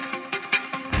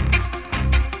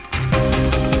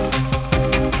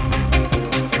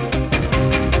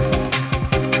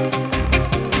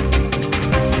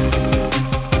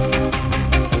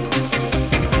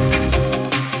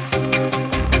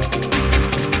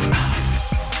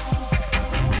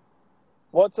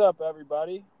What's up,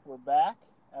 everybody? We're back,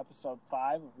 episode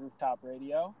 5 of Rooftop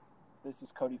Radio. This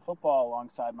is Cody Football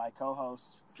alongside my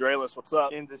co-host, Drayless. What's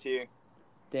up? Skins is here.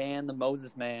 Dan, the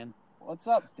Moses man. What's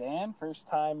up, Dan? First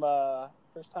time on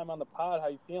the pod. How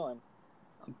you feeling?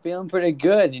 I'm feeling pretty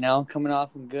good, coming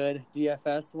off some good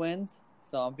DFS wins,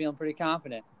 so I'm feeling pretty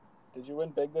confident. Did you win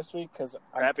big this week? Because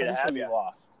I'm Happy to pretty have sure you. you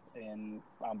lost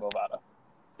on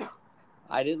Bovada.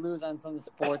 I did lose on some of the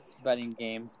sports betting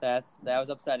games. That was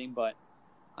upsetting, but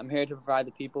I'm here to provide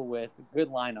the people with good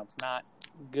lineups, not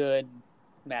good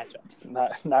matchups.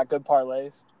 Not good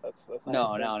parlays. That's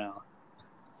No.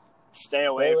 Stay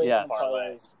away from Yeah. the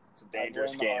parlays. It's a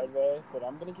dangerous I've learned game. the hard way, but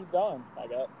I'm gonna keep going. I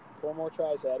got 4 more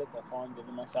tries at it. That's all I'm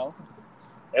giving myself.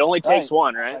 It only takes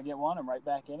one, If I right? get one, I'm right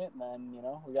back in it, and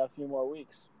then we got a few more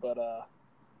weeks. But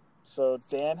so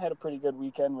Dan had a pretty good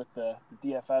weekend with the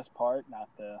DFS part, not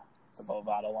the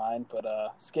Bovada line. But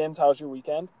Skins, how's your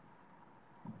weekend?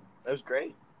 It was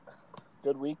great.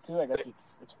 Good week too. I guess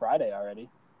it's Friday already.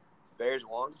 Bears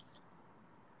won.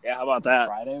 Yeah, how about that?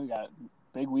 Friday, we got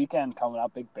big weekend coming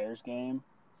up. Big Bears game.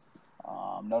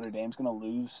 Notre Dame's gonna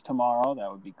lose tomorrow.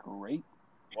 That would be great.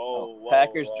 Whoa.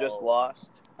 Packers just lost.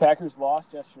 Packers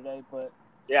lost yesterday, but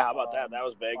Yeah, how about that? That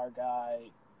was big. our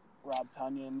guy Rob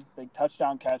Tunyon, big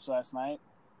touchdown catch last night.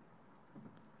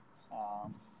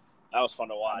 That was fun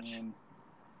to watch. I mean,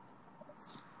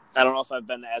 I don't know if I've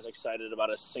been as excited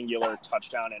about a singular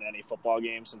touchdown in any football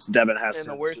game since Devin Hester.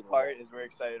 And the worst part is we're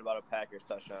excited about a Packers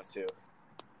touchdown, too.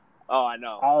 Oh, I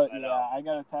know. I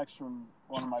got a text from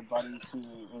one of my buddies who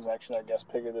was actually our guest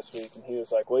picker this week, and he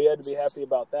was like, well, you had to be happy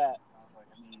about that. And I was like,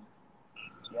 I mean,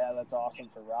 yeah, that's awesome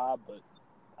for Rob, but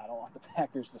I don't want the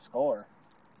Packers to score.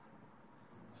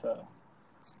 So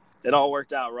It all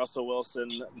worked out. Russell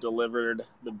Wilson delivered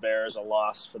the Bears a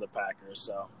loss for the Packers,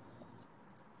 so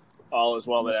all is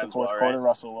well that the ends well, fourth right? quarter,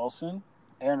 Russell Wilson.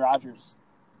 Aaron Rodgers,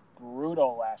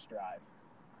 brutal last drive.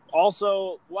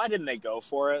 Also, why didn't they go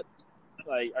for it?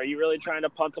 Like, are you really trying to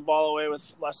punt the ball away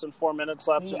with less than 4 minutes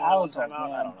left? See, and I one was like, timeout?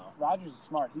 man, I don't know. Rodgers is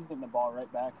smart. He's getting the ball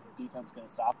right back because the defense is going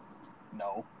to stop him.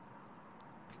 No.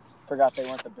 Forgot they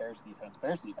weren't the Bears defense.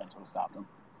 Bears defense would have stopped him.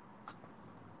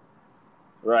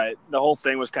 Right. The whole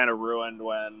thing was kind of ruined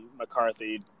when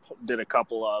McCarthy did a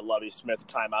couple of Lovie Smith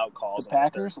timeout calls. The in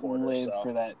Packers third quarter, lived so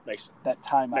for that makes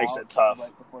timeout makes it tough.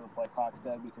 right before the play clock's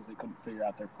dead because they couldn't figure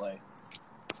out their play.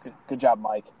 Good job,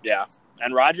 Mike. Yeah.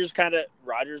 And Rodgers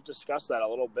discussed that a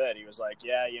little bit. He was like,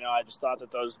 yeah, I just thought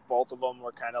that both of them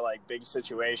were kind of like big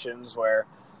situations where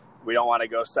we don't want to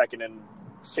go 2nd and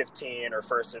 15 or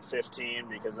 1st and 15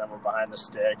 because then we're behind the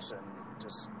sticks, and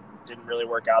just didn't really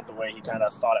work out the way he kind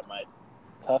of thought it might.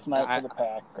 Tough night for the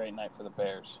Pack. Great night for the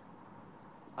Bears.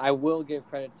 I will give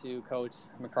credit to Coach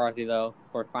McCarthy, though,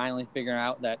 for finally figuring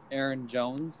out that Aaron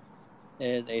Jones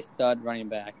is a stud running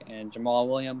back, and Jamal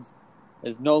Williams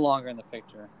is no longer in the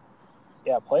picture.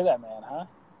 Yeah, play that man, huh?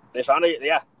 They found it.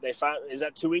 Yeah, is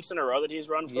that 2 weeks in a row that he's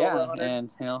run for over 100?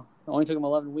 And it only took him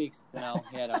 11 weeks to know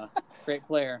he had a great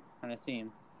player on his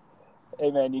team.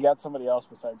 Hey, man, you got somebody else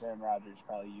besides Aaron Rodgers.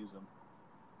 Probably use him.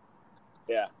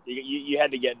 Yeah, you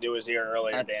had to get into his ear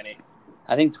earlier, Danny.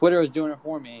 I think Twitter was doing it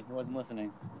for me. He wasn't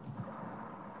listening.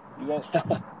 You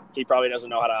guys, He probably doesn't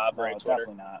know how to operate no, Twitter.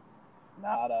 definitely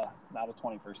not a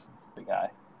 21st century guy.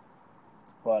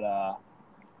 But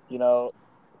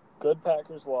good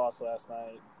Packers loss last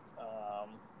night.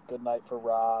 Good night for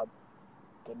Rob.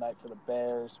 Good night for the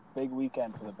Bears. Big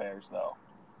weekend for the Bears, though.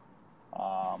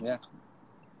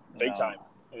 Big time.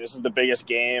 This is the biggest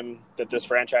game that this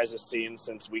franchise has seen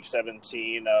since Week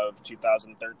 17 of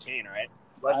 2013, right?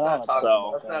 Let's not talk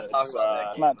about that.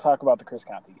 Let's not talk about the Chris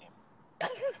Conte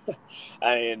game.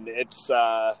 I mean,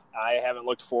 I haven't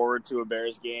looked forward to a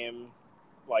Bears game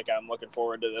like I'm looking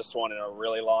forward to this one in a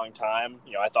really long time.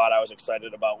 I thought I was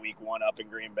excited about Week 1 up in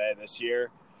Green Bay this year,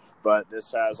 but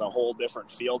this has a whole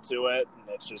different feel to it,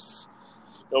 and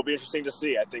it'll be interesting to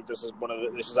see. I think this is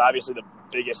obviously the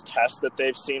biggest test that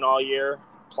they've seen all year,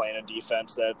 playing a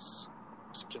defense that's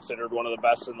considered one of the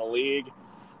best in the league.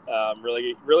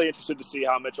 Really, really interested to see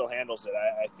how Mitchell handles it.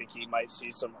 I think he might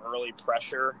see some early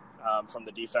pressure from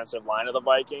the defensive line of the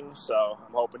Vikings. So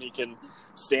I'm hoping he can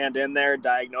stand in there,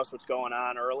 diagnose what's going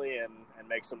on early, and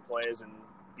make some plays and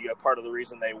be a part of the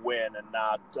reason they win, and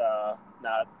not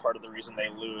part of the reason they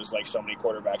lose, like so many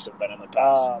quarterbacks have been in the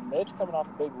past. Mitch coming off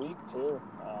a big week too.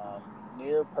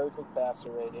 Near perfect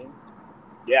passer rating.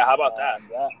 Yeah, how about that?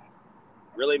 Yeah.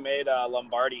 Really made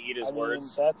Lombardi eat his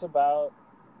words. That's about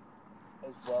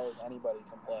as well as anybody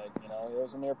can play. It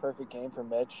was a near perfect game for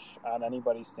Mitch on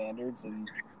anybody's standards, and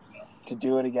to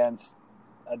do it against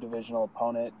a divisional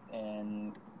opponent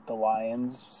and the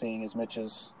Lions, seeing as Mitch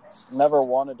has never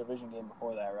won a division game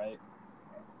before that, right?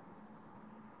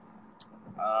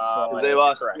 They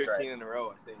lost 13 in a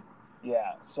row, I think.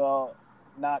 Yeah, so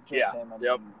not just him, I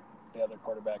Yep. mean, the other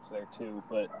quarterbacks there too,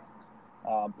 but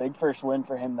big first win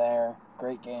for him there.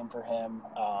 Great game for him.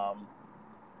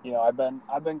 You know,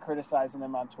 I've been criticizing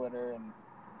him on Twitter, and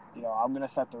you know, I'm going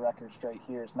to set the record straight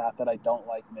here. It's not that I don't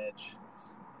like Mitch. It's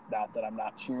not that I'm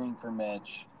not cheering for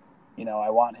Mitch. You know, I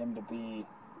want him to be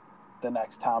the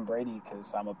next Tom Brady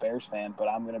because I'm a Bears fan, but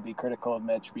I'm going to be critical of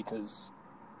Mitch because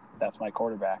that's my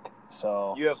quarterback.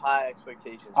 So you have high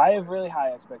expectations. I have really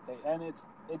high expectations, and it's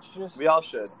just we all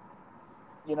should.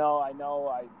 You know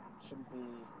I shouldn't be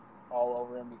all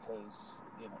over him because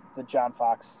you know the John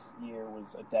Fox year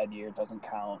was a dead year. It doesn't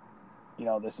count. You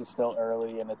know, this is still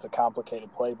early and it's a complicated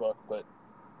playbook, but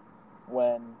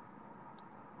when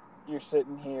you're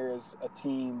sitting here as a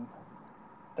team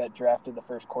that drafted the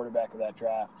first quarterback of that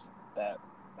draft, that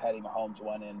Patty Mahomes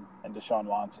went in and Deshaun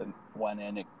Watson went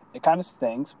in, it kind of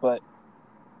stings, but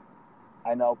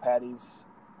I know Patty's,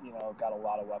 you know, got a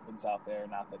lot of weapons out there.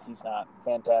 Not that he's not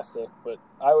fantastic, but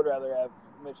I would rather have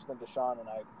Mitch than Deshaun, and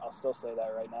I'll still say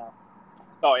that right now.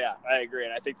 Oh, yeah, I agree.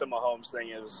 And I think the Mahomes thing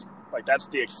is, like, that's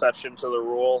the exception to the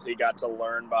rule. He got to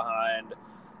learn behind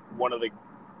one of the,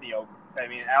 you know, I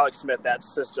mean, Alex Smith, that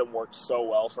system worked so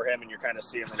well for him, and you're kind of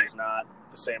seeing that he's not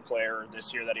the same player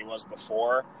this year that he was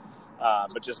before.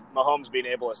 But just Mahomes being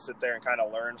able to sit there and kind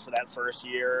of learn for that first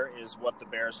year is what the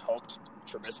Bears hoped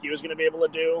Trubisky was going to be able to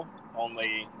do,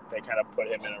 only they kind of put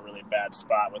him in a really bad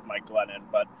spot with Mike Glennon.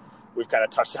 But we've kind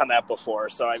of touched on that before.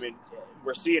 So, I mean,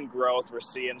 we're seeing growth. We're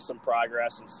seeing some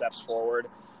progress and steps forward,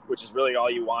 which is really all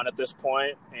you want at this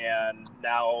point. And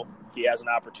now he has an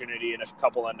opportunity in a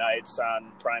couple of nights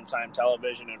on primetime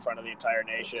television in front of the entire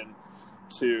nation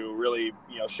to really,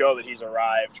 you know, show that he's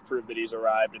arrived, prove that he's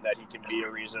arrived, and that he can be a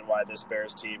reason why this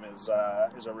Bears team is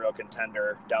a real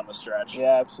contender down the stretch.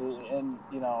 Yeah, absolutely. And,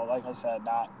 you know, like I said,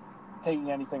 not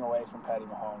taking anything away from Patty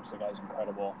Mahomes. The guy's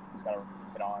incredible. He's got a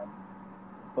good arm.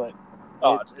 But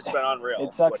it's been unreal.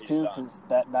 It sucks, too, because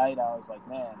that night I was like,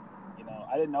 man, you know,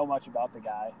 I didn't know much about the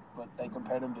guy, but they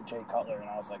compared him to Jay Cutler, and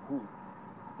I was like, ooh,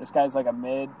 this guy's like a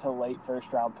mid to late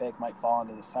first-round pick, might fall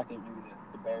into the second. Maybe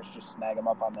the Bears just snag him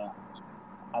up on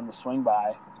the swing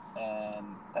by, and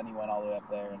then he went all the way up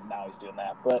there, and now he's doing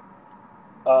that. But,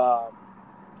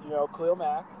 you know, Khalil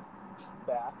Mack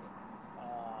back.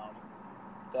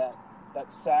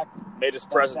 That sack made his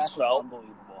presence felt.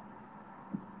 Unbelievable.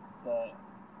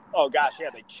 Oh, gosh, yeah,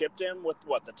 they chipped him with,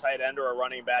 the tight end or a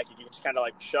running back. You just kind of,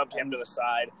 like, shoved him to the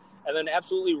side and then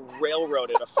absolutely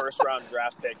railroaded a first-round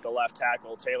draft pick, the left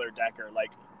tackle, Taylor Decker.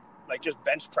 Like just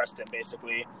bench pressed him,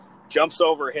 basically. Jumps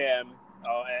over him.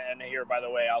 Oh, and here, by the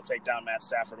way, I'll take down Matt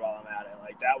Stafford while I'm at it.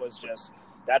 Like, that was just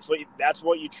 – that's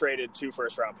what you traded 2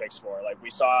 first-round picks for. Like, we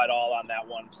saw it all on that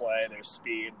one play. Their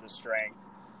speed, the strength,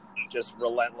 just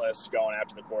relentless going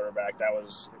after the quarterback. That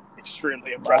was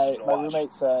extremely impressive to watch. My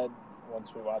roommate said –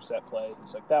 once we watched that play,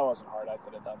 he's like, that wasn't hard. I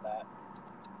could have done that.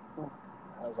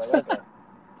 I was like, okay.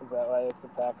 Is that why the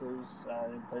Packers are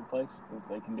in third place? Because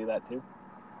they can do that too?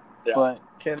 Yeah. But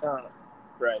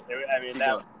right. I mean,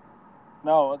 that.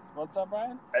 No, what's up,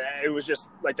 Brian? It was just,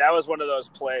 like, that was one of those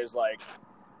plays, like,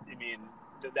 I mean,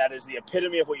 that is the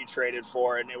epitome of what you traded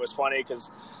for. And it was funny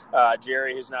because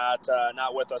Jerry, who's not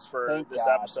with us for this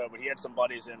episode, but he had some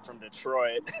buddies in from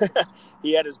Detroit.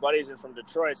 He had his buddies in from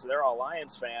Detroit, so they're all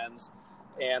Lions fans.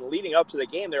 And leading up to the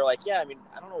game, they were like, yeah, I mean,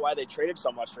 I don't know why they traded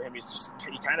so much for him. He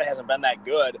kind of hasn't been that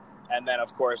good. And then,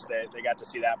 of course, they got to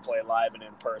see that play live and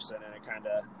in person, and it kind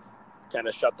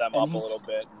of shut them up a little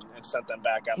bit and sent them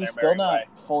back on their merry way. He's still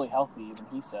not fully healthy. Even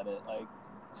he said it, like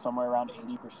somewhere around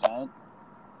 80%.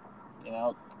 You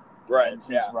know, right? And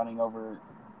he's running over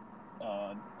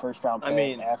first round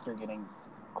pick after getting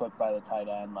clipped by the tight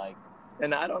end. Like,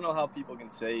 and I don't know how people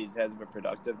can say he hasn't been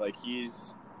productive. Like,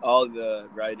 all the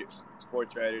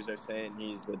sports writers are saying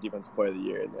he's the defensive player of the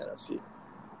year in the NFC.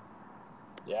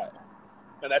 Yeah,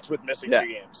 and that's with missing 2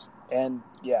 games. And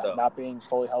not being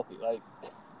fully healthy. Like,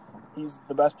 he's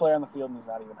the best player on the field, and he's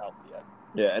not even healthy yet.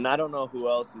 Yeah, and I don't know who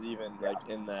else is even like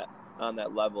on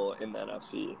that level in the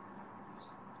NFC.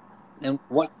 And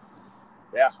what?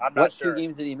 Yeah, I'm not sure. What 2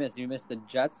 games did he miss? He missed the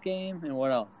Jets game, and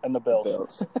what else? And the Bills.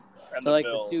 And so, the like,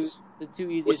 Bills. the two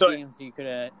easiest games he could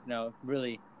have,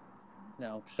 really,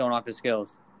 shown off his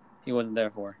skills. He wasn't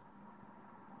there for.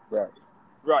 Right.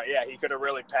 Yeah, he could have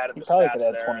really padded the stats there. He probably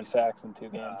could have had 20 there. sacks in 2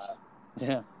 games.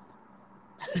 Yeah.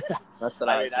 That's what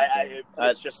I mean.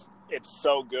 It's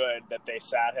so good that they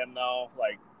sat him, though.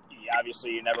 Like,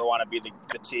 obviously, you never want to be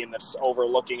the team that's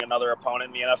overlooking another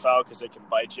opponent in the NFL because it can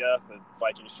bite you. The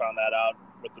Vikings found that out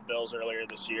with the Bills earlier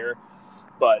this year.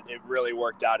 But it really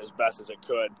worked out as best as it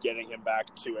could, getting him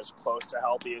back to as close to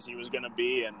healthy as he was going to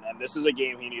be. And this is a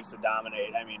game he needs to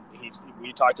dominate. I mean,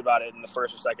 we talked about it in the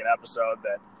first or second episode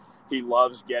that he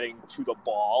loves getting to the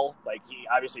ball. Like,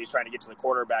 he's trying to get to the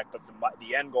quarterback, but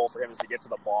the end goal for him is to get to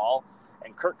the ball.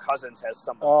 And Kirk Cousins has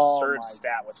some absurd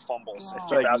stat with fumbles since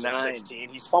 2016.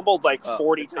 He's fumbled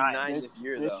 40 times. 9 this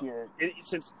year.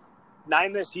 Since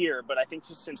 9 this year, but I think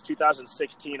since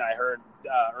 2016, I heard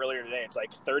earlier today, it's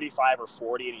 35 or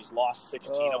 40, and he's lost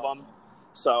 16 of them.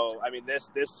 So, I mean,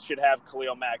 this should have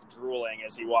Khalil Mack drooling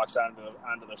as he walks onto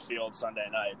the field Sunday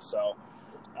night. So,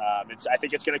 I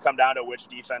think it's going to come down to which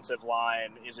defensive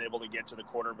line is able to get to the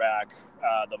quarterback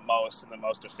the most and the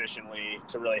most efficiently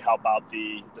to really help out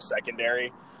the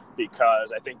secondary.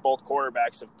 Because I think both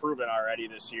quarterbacks have proven already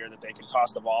this year that they can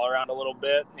toss the ball around a little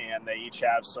bit, and they each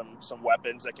have some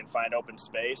weapons that can find open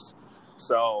space.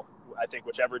 So I think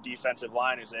whichever defensive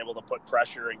line is able to put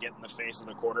pressure and get in the face of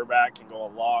the quarterback can go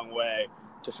a long way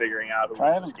to figuring out who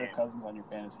wins this game. Try having Kirk Cousins on your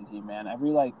fantasy team, man.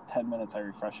 Every 10 minutes I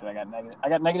refresh it, I got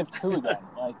 -2 again.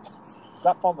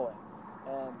 Stop fumbling.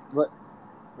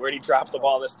 Where'd he drop the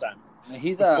ball this time? I'm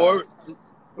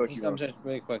just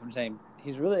really quick. I'm saying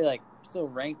he's really still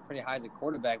ranked pretty high as a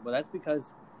quarterback, but that's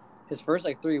because his first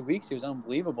 3 weeks he was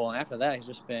unbelievable, and after that he's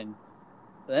just been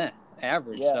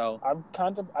average. Yeah, so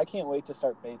I can't wait to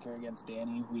start Baker against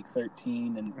Danny week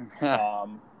 13 and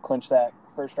clinch that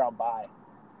first round bye.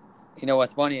 You know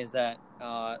what's funny is that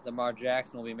Lamar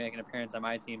Jackson will be making an appearance on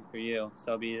my team for you,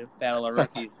 so it'll be a battle of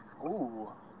rookies. Ooh,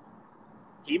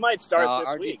 he might start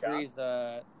this week.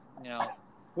 RG3's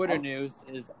Twitter news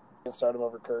is you'll start him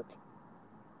over Kirk.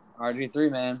 RG3,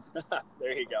 man.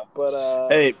 There you go. But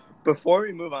hey, before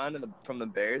we move on from the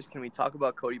Bears, can we talk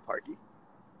about Cody Parkey?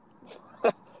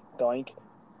 Doink.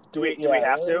 Do we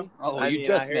have to? Oh, I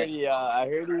heard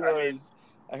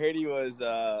he was.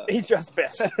 He just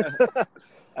missed.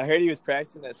 I heard he was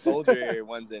practicing at Soldier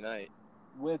Wednesday night.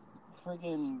 With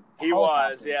friggin' He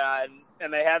was, yeah,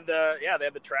 and they had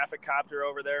the traffic copter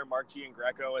over there. Mark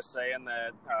Giangreco was saying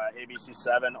that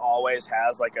ABC7 always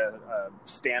has a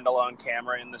standalone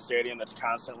camera in the stadium that's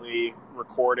constantly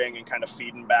recording and kind of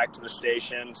feeding back to the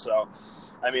station. So,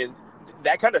 I mean,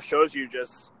 that kind of shows you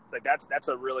just that's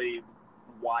a really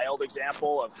wild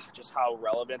example of just how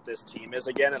relevant this team is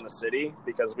again in the city,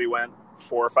 because we went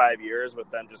 4 or 5 years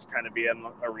with them just kind of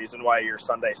being a reason why your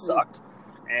Sunday sucked.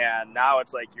 And now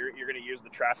it's you're going to use the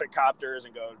traffic copters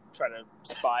and go try to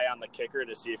spy on the kicker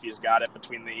to see if he's got it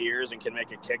between the ears and can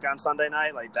make a kick on Sunday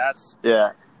night.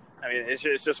 Yeah. I mean, it's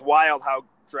just wild how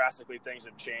drastically things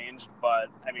have changed. But,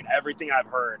 I mean, everything I've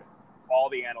heard, all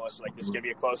the analysts this is going to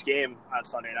be a close game on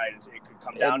Sunday night. It could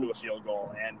come down to a field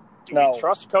goal. And do we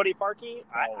trust Cody Parkey?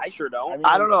 I sure don't.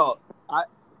 I don't know.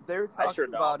 They were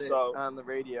talking about it on the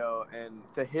radio, and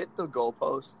to hit the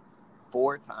goalpost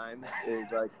 4 times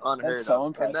is unheard That's so of.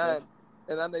 impressive.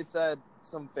 And then they said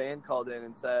some fan called in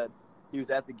and said he was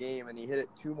at the game and he hit it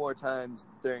 2 more times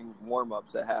during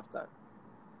warm-ups at halftime.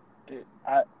 Dude,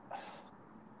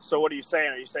 So what are you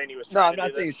saying? Are you saying he was trying to do this? No, I'm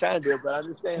not saying he's trying to do it, but I'm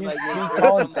just saying he's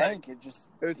calling bank. It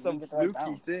was some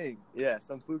fluky thing. Yeah,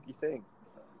 some fluky thing.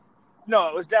 No,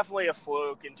 it was definitely a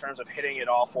fluke in terms of hitting it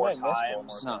all 4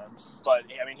 times. But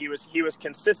I mean, he was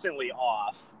consistently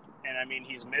off, and I mean,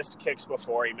 he's missed kicks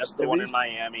before. He missed the one in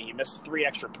Miami. He missed 3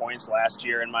 extra points last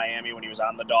year in Miami when he was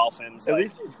on the Dolphins. At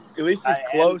least he's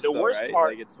close. The worst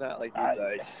part, it's not like he's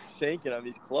shanking him.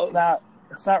 He's close.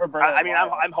 It's not Roberto. I mean,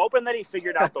 I'm hoping that he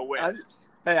figured out the win.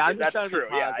 That's true.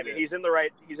 Yeah, I mean, he's in the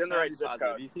right zip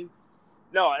code.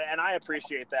 No, and I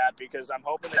appreciate that, because I'm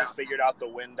hoping that he figured out the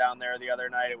wind down there the other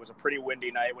night. It was a pretty windy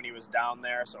night when he was down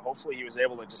there, so hopefully he was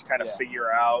able to just kind of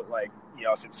figure out,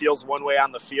 if it feels one way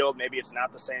on the field, maybe it's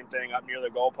not the same thing up near the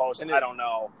goalpost. I don't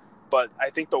know. But I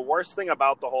think the worst thing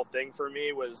about the whole thing for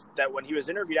me was that when he was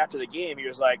interviewed after the game, he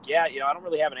was like, I don't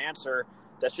really have an answer.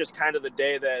 That's just kind of the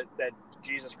day that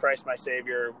Jesus Christ, my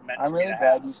Savior, meant for me to have. I'm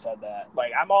really glad you said that.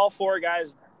 I'm all for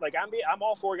guys. I'm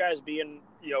all for guys being,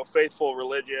 faithful,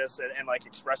 religious, and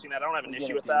expressing that. I don't have an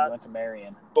issue with that. You went to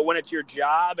Marion. But when it's your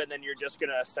job, and then you're just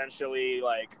gonna essentially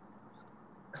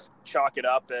chalk it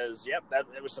up as, that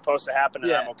it was supposed to happen,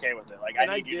 and I'm okay with it. I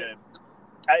need you to.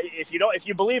 If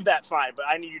you believe that, fine. But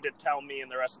I need you to tell me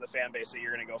and the rest of the fan base that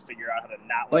you're gonna go figure out how to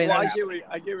not. I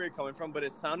get where you're coming from, but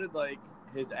it sounded like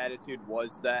his attitude was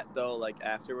that though.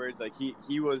 Afterwards,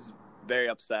 he was very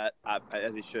upset,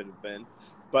 as he should have been.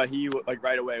 But he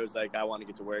right away was I want to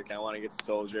get to work. I want to get to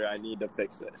Soldier. I need to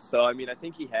fix this. So, I mean, I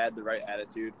think he had the right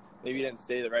attitude. Maybe he didn't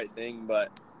say the right thing,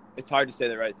 but it's hard to say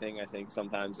the right thing, I think,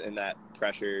 sometimes in that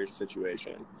pressure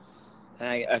situation.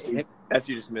 And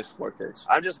after you just missed 4 kicks.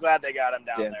 I'm just glad they got him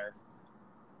down Yeah. there.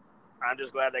 I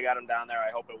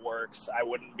hope it works. I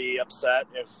wouldn't be upset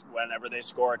if whenever they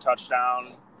score a touchdown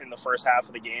in the first half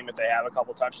of the game, if they have a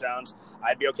couple touchdowns,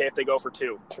 I'd be okay if they go for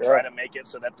 2. Sure. Try to make it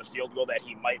so that the field goal that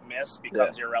he might miss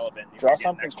becomes irrelevant. If Draw you're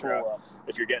getting something cool up.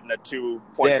 If you're getting a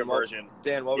 2-point conversion.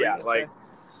 Dan, what were you going to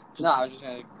say? No, I was just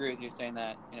going to agree with you saying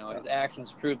that, his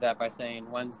actions prove that by saying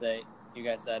Wednesday, you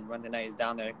guys said Wednesday night he's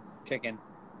down there kicking.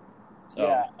 So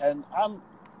Yeah, and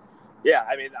Yeah,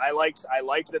 I mean, I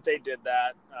liked that they did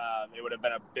that. It would have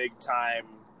been a big time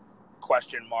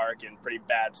question mark and pretty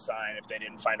bad sign if they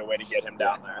didn't find a way to get him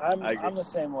down there. I'm the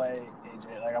same way,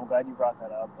 AJ. Like, I'm glad you brought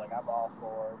that up. Like, I'm all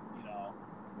for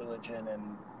religion and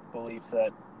belief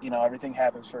that everything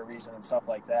happens for a reason and stuff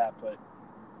like that. But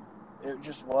it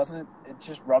just wasn't. It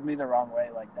just rubbed me the wrong way.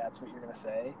 Like, that's what you're gonna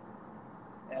say.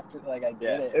 After, like, I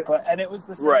get it, and it was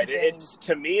the same right. thing.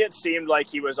 To me, it seemed like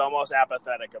he was almost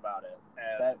apathetic about it,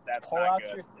 and that's not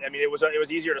good. I mean, it was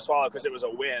easier to swallow because it was a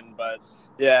win, but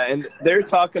yeah, and they're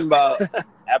talking about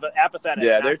apathetic.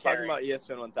 Yeah, they're talking about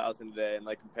ESPN 1000 today and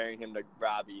like comparing him to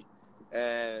Robbie,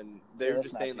 and they were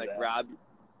just saying like Robbie.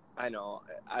 I know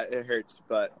it hurts,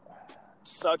 but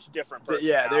such different.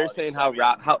 Yeah, they're saying how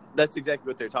that's exactly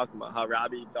what they're talking about. How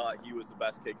Robbie thought he was the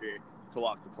best kicker to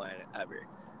walk the planet ever.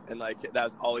 And like that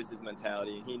was always his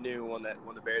mentality. He knew when the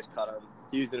Bears cut him,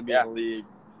 he was going to be in the league,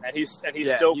 and he's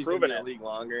still proving it. In the league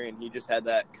longer, and he just had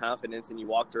that confidence, and he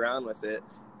walked around with it.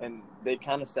 And they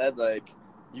kind of said like,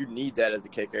 you need that as a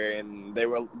kicker, and they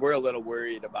were a little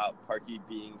worried about Parkey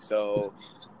being so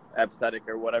apathetic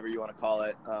or whatever you want to call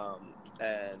it.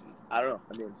 And I don't know.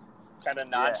 I mean, kind of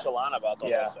nonchalant about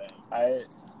the whole thing.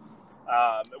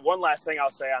 One last thing I'll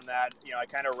say on that, I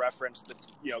kind of referenced the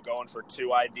going for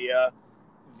 2 idea.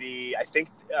 I think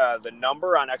the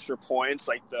number on extra points,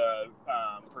 like the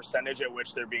percentage at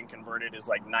which they're being converted, is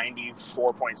like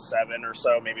 94.7 or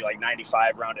so, maybe like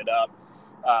 95 rounded up.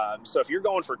 So if you're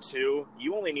going for 2,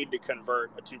 you only need to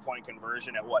convert a 2-point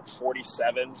conversion at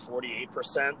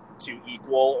 48% to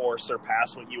equal or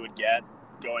surpass what you would get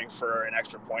going for an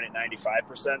extra point at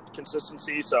 95%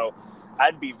 consistency. So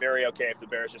I'd be very okay if the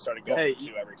Bears just started going for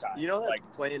 2 every time. You know that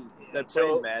like playing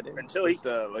Madden until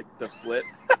the flip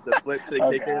to the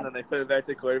kicker and then they flip it back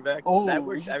to the quarterback. Oh, that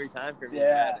works every time for me.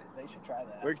 Yeah, they should try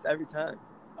that. Works every time.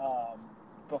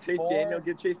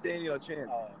 Give Chase Daniel a chance.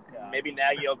 Oh, God. Maybe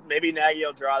Nagy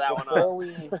will draw that one up. Before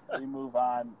we move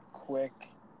on,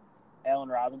 quick, Allen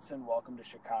Robinson, welcome to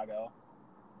Chicago.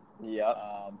 Yep.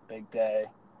 Big day.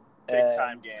 Big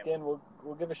time game. Skin, we'll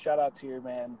give a shout out to your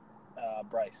man,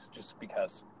 Bryce, just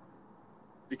because.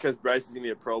 Because Bryce is gonna be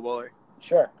a Pro Bowler.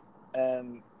 Sure,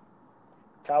 and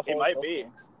Kyle he might be.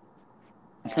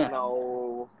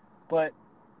 No, but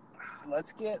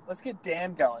let's get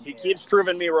Dan going. He keeps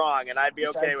proving me wrong, and I'd be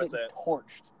okay with it.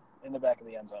 Torched in the back of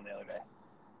the end zone the other day.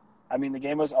 I mean, the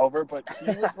game was over, but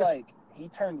he was like, he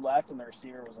turned left and the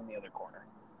receiver was in the other corner.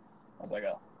 I was like,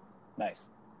 oh, nice.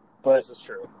 But this is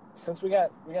true. Since we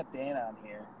got Dan on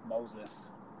here,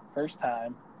 Moses, first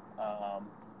time.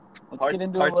 Let's get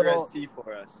into a little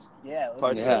for us. Yeah,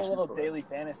 let's do a little daily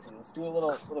fantasy. Let's do a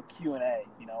little Q&A.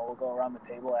 We'll go around the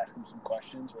table, ask him some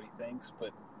questions, what he thinks.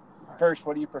 But first,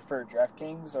 what do you prefer,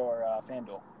 DraftKings or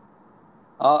FanDuel?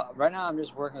 Right now, I'm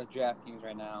just working with DraftKings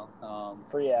right now.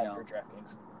 Free ad for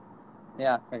DraftKings.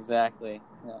 Yeah, exactly.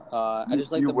 I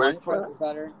just like the money prices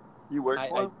better. You work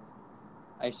for it?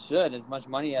 I should, as much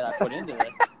money as I put into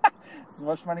this. As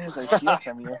much money as I steal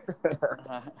from you.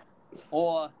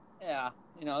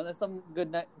 There's some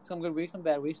good weeks, some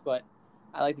bad weeks, but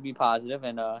I like to be positive,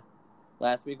 and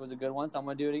last week was a good one, so I'm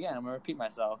going to do it again. I'm going to repeat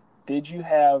myself. Did you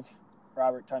have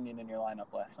Robert Tonyan in your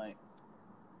lineup last night?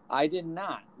 I did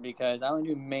not, because I only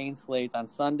do main slates on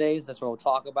Sundays. That's what we'll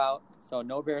talk about. So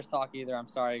no Bears talk either. I'm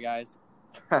sorry, guys.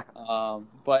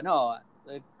 But no,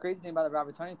 the crazy thing about the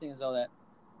Robert Tonyan thing is, though, that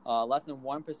less than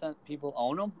 1% people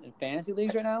own him in fantasy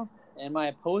leagues right now, and my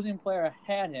opposing player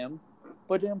had him,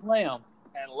 but didn't play him.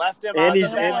 And left him and on he's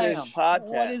the in this podcast.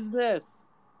 What is this?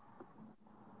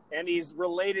 And he's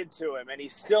related to him, and he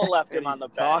still left him on the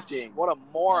bench. What a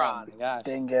moron. Oh my gosh.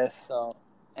 Dingus. So,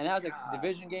 and that was a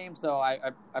division game, so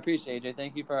I appreciate AJ.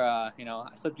 Thank you for, I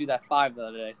slipped you that 5 the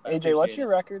other day. So AJ, what's your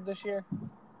record this year?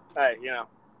 Hey,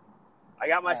 I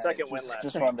got my second win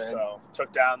last week, so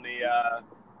took down the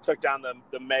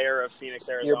mayor of Phoenix,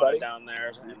 Arizona down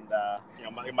there, and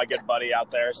my good buddy out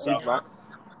there. So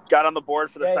got on the board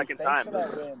for the second time. Thanks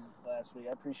for that win last week.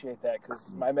 I appreciate that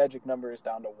because my magic number is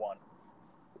down to 1.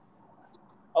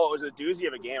 Oh, it was a doozy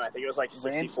of a game. I think it was like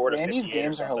 64 to 58. Randy's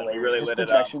games are hilarious. We really His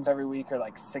projections every week are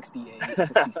like 68,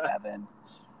 67.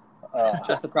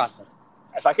 Just the process.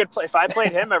 If I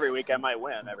played him every week, I might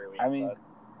win every week. I mean,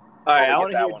 All right, I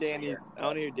Only want get to that hear once a Danny's. year. I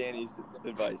want to hear Danny's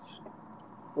advice.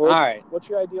 all right. What's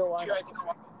your ideal lineup?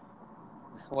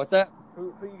 What's that?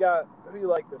 Who you got? Who you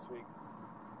like this week?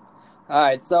 All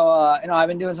right, so I've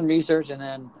been doing some research, and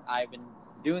then I've been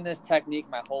doing this technique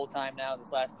my whole time now,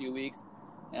 this last few weeks,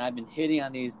 and I've been hitting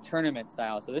on these tournament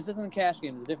styles. So this isn't a cash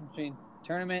game. There's a difference between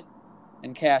tournament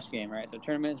and cash game, right? So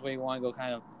tournament is where you want to go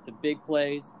kind of the big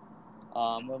plays,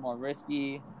 a little more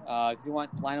risky, because you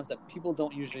want lineups that people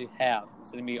don't usually have.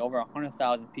 It's going to be over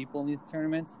 100,000 people in these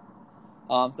tournaments.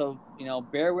 So,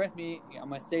 bear with me. I'm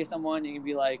going to say someone, you can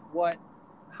be like, what?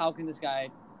 How can this guy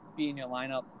be in your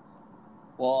lineup?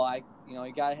 Well,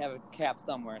 you got to have a cap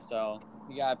somewhere, so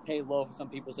you got to pay low for some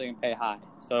people so you can pay high.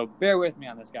 So bear with me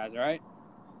on this, guys, all right?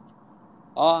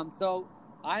 So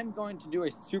I'm going to do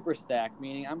a super stack,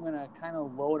 meaning I'm going to kind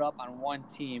of load up on one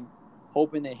team,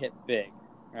 hoping they hit big,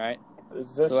 all right?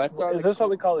 Is this what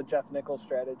we call the Jeff Nichols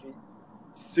strategy?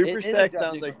 Super stack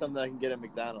sounds like something I can get at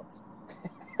McDonald's.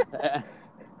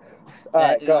 All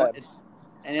right, go ahead.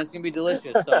 It's going to be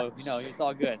delicious, so, it's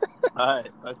all good. All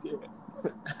right, let's hear it.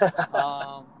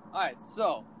 All right,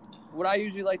 so what I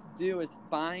usually like to do is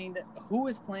find who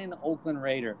is playing the Oakland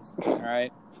Raiders, all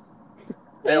right?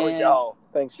 There we go.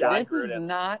 Thanks, John. This is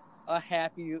not a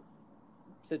happy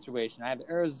situation. I have the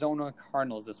Arizona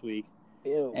Cardinals this week.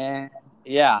 Ew. And,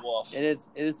 yeah, Wolf. it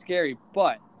is scary.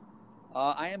 But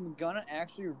I am going to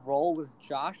actually roll with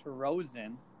Josh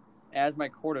Rosen as my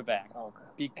quarterback. Okay.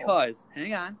 Because,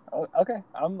 hang on. Oh, okay,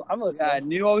 I'm listening.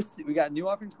 We got a new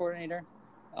offense coordinator.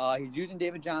 He's using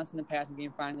David Johnson in the passing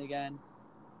game finally again.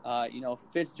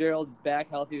 Fitzgerald is back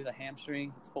healthy with a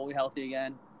hamstring. It's fully healthy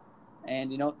again.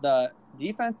 And, the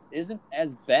defense isn't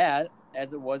as bad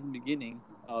as it was in the beginning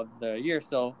of the year.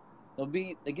 So they're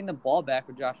getting the ball back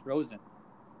for Josh Rosen.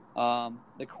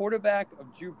 The quarterback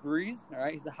of Drew Brees, all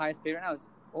right, he's the highest paid right now, is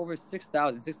over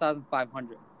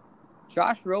 6,500.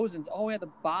 Josh Rosen's all the way at the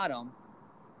bottom,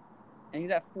 and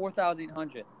he's at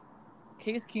 4,800.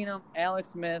 Case Keenum, Alex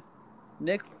Smith,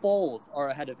 Nick Foles are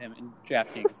ahead of him in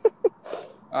DraftKings.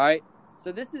 All right,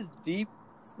 so this is deep.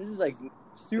 This is like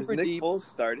super Is Nick deep. Foles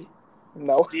starting?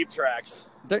 No. Deep tracks.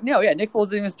 Nick Foles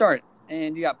didn't even start,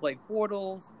 and you got Blake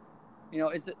Bortles.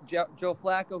 It's Joe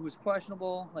Flacco who's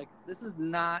questionable. Like, this is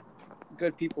not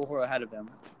good people who are ahead of him.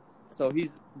 So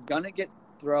he's gonna get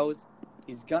throws.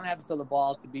 He's gonna have to throw the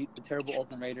ball to beat the terrible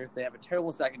Oakland Raiders. They have a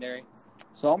terrible secondary.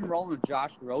 So I'm rolling with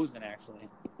Josh Rosen actually.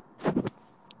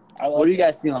 What are you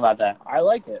guys feeling about that? I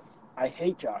like it. I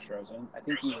hate Josh Rosen. I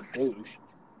think he's a douche.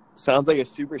 Sounds like a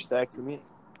super stack to me.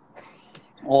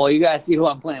 Well, you guys see who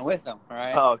I'm playing with them, all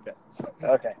right? Oh, okay.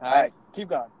 Okay. All right. Keep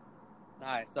going. All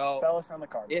right. So Sell us on the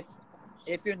card.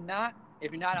 if you're not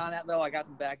on that though, I got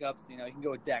some backups. You can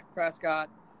go with Dak Prescott.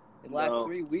 The last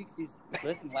 3 weeks,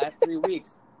 last 3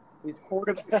 weeks, he's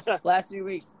quarterback. Last 3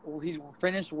 weeks, he's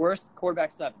finished worst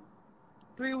quarterback 7.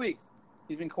 3 weeks,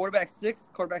 he's been quarterback 6,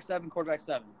 quarterback 7, quarterback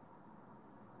 7.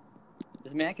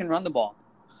 This man can run the ball.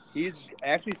 He's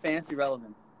actually fantasy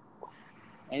relevant.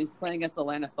 And he's playing against the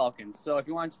Atlanta Falcons. So if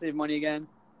you want to save money again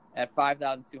at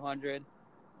 5,200,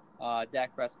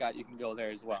 Dak Prescott, you can go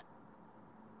there as well.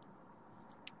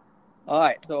 All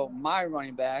right, so my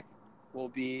running back will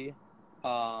be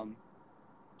the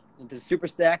super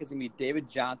stack is going to be David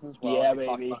Johnson as well. Yeah, as we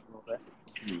talked baby. about a little bit.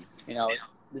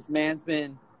 This man's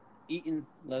been eating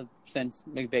since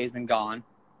McVay's been gone.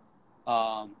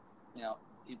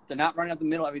 They're not running up the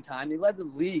middle every time. They led the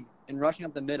league in rushing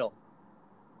up the middle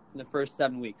in the first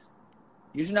 7 weeks.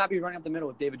 You should not be running up the middle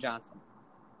with David Johnson.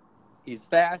 He's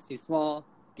fast. He's small.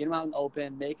 Get him out in the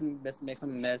open. Make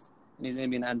something miss, and he's going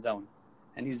to be in the end zone.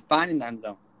 And he's finding the end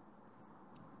zone.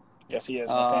 Yes, he is.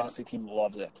 My fantasy team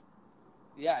loves it.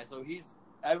 Yeah, so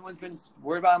everyone's been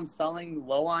worried about him selling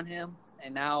low on him,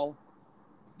 and now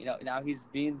he's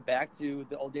being back to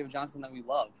the old David Johnson that we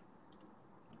love.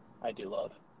 I do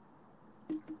love.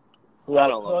 Who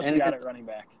else you got at running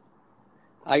back?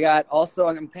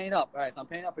 I'm paying up. All right, so I'm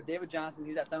paying up for David Johnson.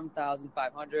 He's at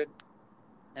 7,500.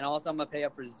 And also I'm going to pay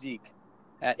up for Zeke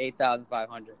at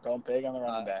 8,500. Going big on the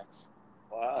running backs.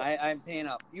 Wow. I'm paying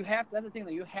up. That's the thing,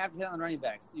 that you have to hit on running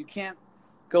backs. You can't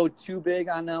go too big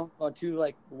on them or too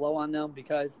low on them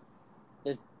because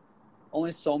there's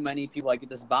only so many people that get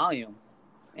this volume.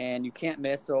 And you can't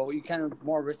miss, so you kind of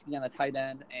more risky on the tight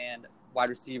end and wide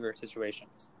receiver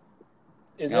situations.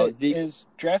 Is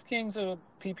DraftKings a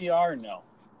PPR or no?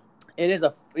 It is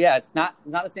it's not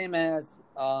the same as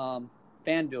FanDuel.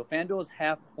 FanDuel is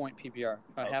half point PPR,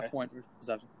 half point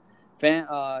reception.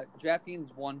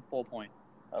 DraftKings 1 full point.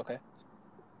 Okay.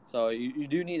 So you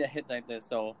do need a hit like this.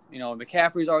 So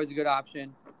McCaffrey's always a good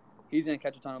option. He's gonna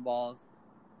catch a ton of balls.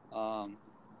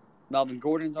 Melvin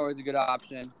Gordon's always a good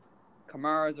option.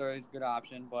 Kamara's always a good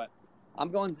option, but I'm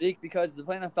going Zeke because they're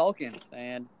playing the Falcons,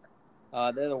 and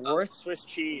they're the worst Swiss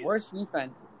cheese. worst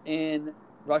defense in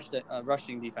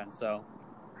rushing defense. So,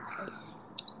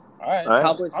 All right.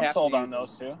 Cowboys I'm have sold to on use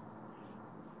those two.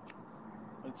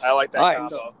 I like that All right,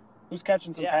 combo. so- Who's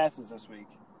catching some Yeah. passes this week?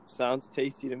 Sounds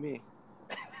tasty to me.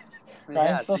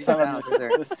 Ryan's still Zeke selling Brown,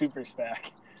 the sir. super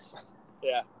stack.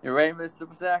 Yeah. You ready for the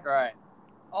super stack? All right.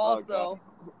 Also,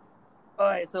 God. all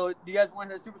right. So, do you guys want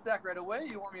the super stack right away? Or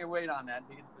you want me to wait on that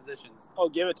to get the positions? Oh,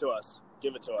 give it to us.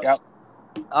 Give it to us. Yep.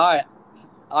 All right.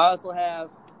 I also have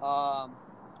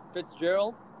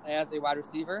Fitzgerald as a wide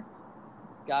receiver.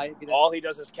 All he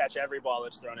does is catch every ball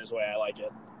that's thrown his way. I like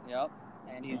it. Yep.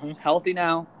 And he's Mhm. healthy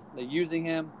now. They're using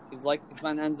him. He's in the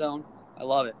end zone. I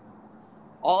love it.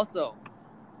 Also,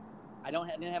 I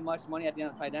didn't have much money at the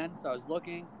end of tight end, so I was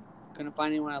looking. Couldn't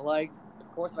find anyone I liked.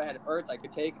 Of course, if I had Ertz, I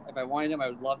could take. If I wanted him, I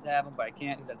would love to have him, but I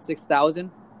can't. He's at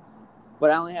 6,000.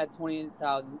 But I only had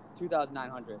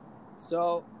 2,900.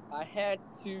 So I had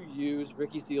to use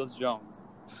Ricky Seals-Jones.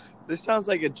 This sounds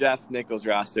like a Jeff Nichols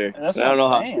roster. And that's I don't what know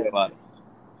I'm how I saying. feel about it.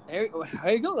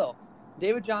 Here you go, though.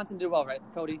 David Johnson did well, right,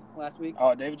 Cody, last week?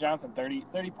 Oh, David Johnson, 30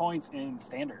 points in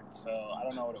standard. So I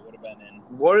don't know what it would have been in.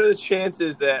 What are the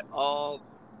chances that all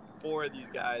four of these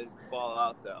guys fall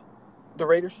out, though? The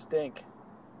Raiders stink.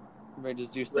 Raiders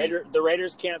do The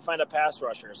Raiders can't find a pass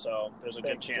rusher, so there's a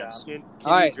good Thanks, chance. Can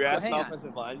All right, you draft so hang on.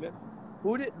 offensive linemen?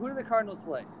 Who did the Cardinals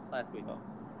play last week?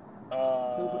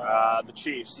 The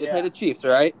Chiefs. They Yeah. played the Chiefs,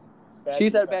 right? Bad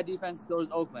Chiefs had a bad defense. So does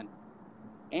Oakland,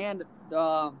 and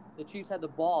the Chiefs had the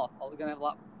ball.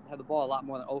 Had the ball a lot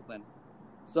more than Oakland.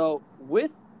 So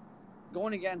with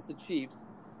going against the Chiefs,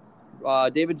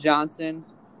 David Johnson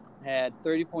had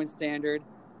 30 points standard.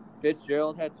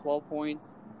 Fitzgerald had 12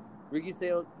 points. Ricky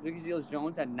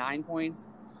Seals-Jones had 9 points.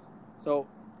 So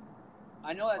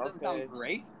I know that doesn't sound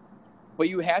great, but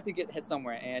you have to get hit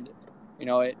somewhere. And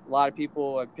a lot of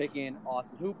people are picking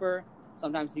Austin Hooper.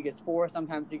 Sometimes he gets 4,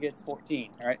 sometimes he gets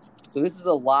 14. All right. So this is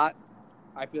a lot.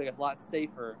 I feel like it's a lot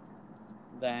safer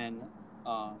than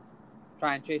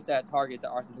try and chase that target that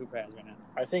Austin Hooper has right now.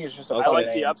 I think it's just I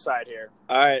like the upside here.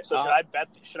 All right. So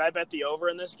should I bet the over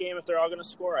in this game if they're all going to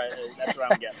score? That's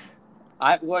what I'm getting.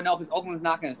 No, because Oakland's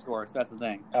not going to score, so that's the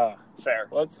thing. Oh, Fair.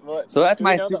 So that's do we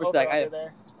my know the super stack. over-under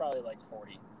there? It's probably like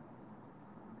 40.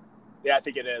 Yeah, I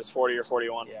think it is 40 or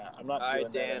 41. Yeah, I'm not. All doing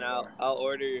right, that Dan. anymore. I'll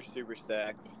order your super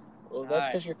stack. Well, that's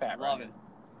because you're fat, Love Ryan.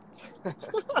 it.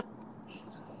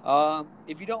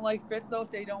 If you don't like Fitz, though,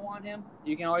 say you don't want him,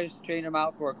 you can always trade him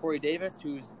out for Corey Davis,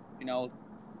 who's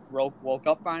woke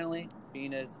up finally,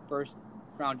 being his first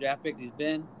round draft pick he's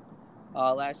been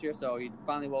last year. So he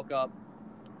finally woke up.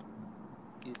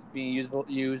 He's being used.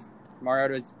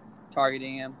 Mariota's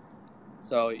targeting him,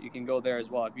 so you can go there as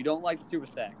well. If you don't like the super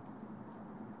stack,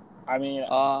 I mean,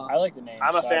 I like the name.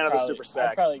 I'm a fan of the super I'd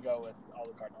stack. probably go with all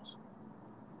the Cardinals.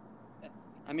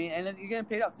 I mean, and then you're getting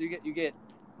paid up, so you get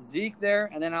Zeke there,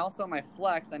 and then also my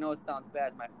flex. I know it sounds bad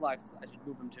as my flex. I should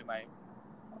move him to my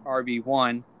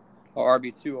RB1 or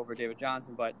RB2 over David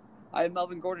Johnson, but I have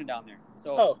Melvin Gordon down there,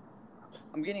 so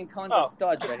I'm getting tons of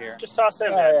studs right here. Just toss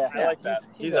him, Oh, man. yeah. I like that.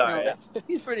 He's all right.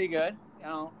 He's pretty good.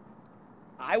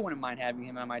 I wouldn't mind having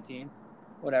him on my team.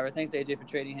 Whatever. Thanks, AJ, for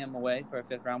trading him away for a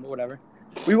 5th round, but whatever.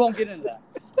 We won't get into that.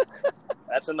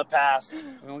 That's in the past.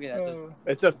 We won't get that. Just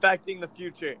It's affecting the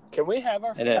future. Can we have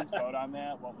our It is. first vote on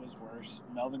that? What was worse,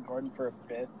 Melvin Gordon for a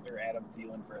 5th or Adam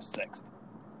Thielen for a 6th?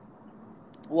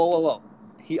 whoa.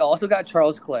 He also got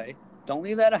Charles Clay. Don't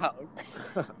leave that out.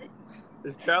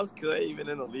 Is Charles Clay even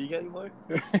in the league anymore?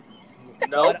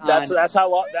 No, But that's how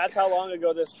long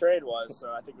ago this trade was.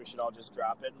 So I think we should all just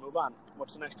drop it and move on.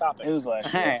 What's the next topic? It was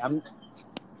last year. Hey, I'm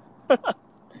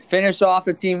finish off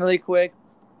the team really quick.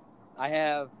 I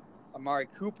have Amari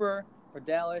Cooper for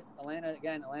Dallas.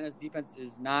 Atlanta's defense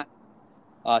is not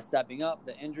stepping up.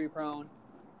 The injury prone.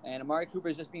 And Amari Cooper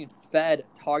is just being fed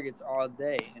targets all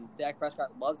day. And Dak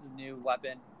Prescott loves his new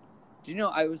weapon. Do you know,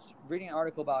 I was reading an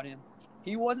article about him.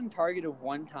 He wasn't targeted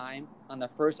one time on the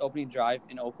first opening drive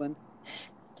in Oakland.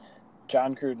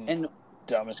 John Gruden, And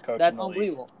dumbest coach that's in the league.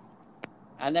 unbelievable.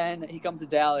 And then he comes to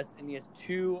Dallas, and he has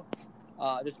two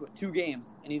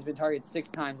games, and he's been targeted 6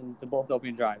 times in both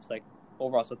opening drives, like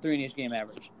overall, so 3 in each game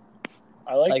average.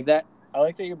 I like that. I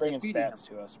like that you're bringing They're feeding stats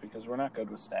to us because we're not good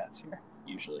with stats here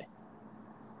usually.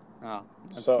 Oh,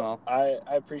 that's So small. I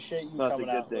appreciate you That's a coming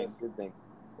good out thing. Good thing.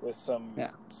 with some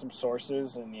Yeah. some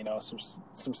sources and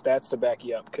some stats to back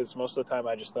you up because most of the time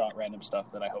I just throw out random stuff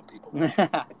that I hope people know.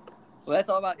 Well, it's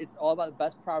all about the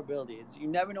best probability. You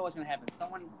never know what's going to happen.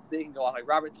 Someone big can go off, like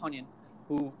Robert Tonyan,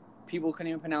 who people couldn't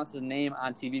even pronounce his name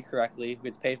on TV correctly, who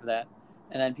gets paid for that.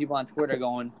 And then people on Twitter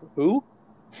going, who?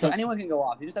 So anyone can go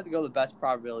off. You just have to go the best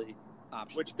probability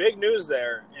option. Which, big news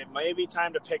there. It may be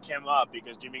time to pick him up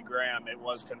because Jimmy Graham, it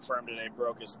was confirmed today,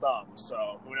 broke his thumb.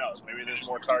 So who knows? Maybe there's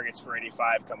more targets for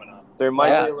 85 coming up. There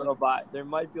might be a little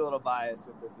bias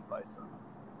with this advice.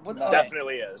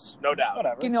 Definitely is, no doubt.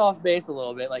 Whatever. Getting off base a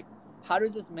little bit, like, how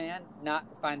does this man not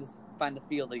find the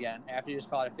field again after you just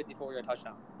caught a 54-yard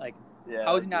touchdown? Like,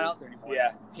 how is he not out there anymore?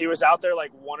 Yeah, he was out there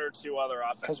like one or two other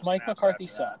offensive Because Mike snaps McCarthy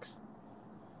after that. sucks.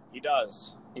 He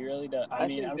does. He really does. I I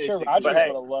mean, think I'm they sure should- Rodgers but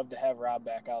hey- would have loved to have Rob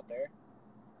back out there.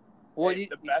 Well, The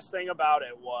best thing about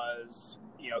it was,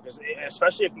 because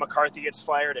especially if McCarthy gets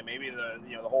fired and maybe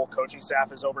the whole coaching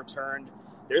staff is overturned,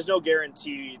 there's no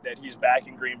guarantee that he's back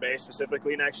in Green Bay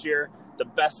specifically next year. The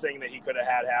best thing that he could have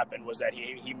had happen was that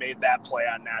he made that play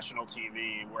on national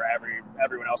TV where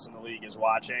everyone else in the league is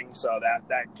watching. So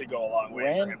that could go a long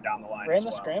way for him down the line. Ran as the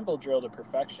well. scramble drill to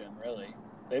perfection, really.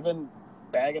 They've been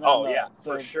bagging on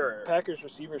for the sure. Packers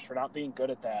receivers for not being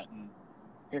good at that. And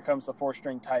here comes the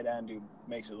 4-string tight end who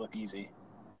makes it look easy.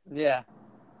 yeah.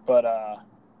 But,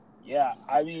 yeah,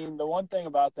 I mean, the one thing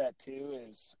about that, too,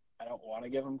 is I don't want to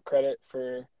give him credit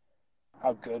for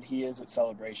how good he is at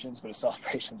celebrations, but his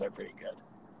celebrations are pretty good.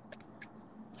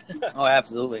 Oh,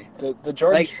 absolutely. The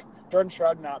Jordan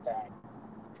Stroud, not bad.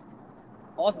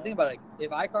 Also, think about it. Like,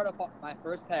 if I caught up my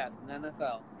first pass in the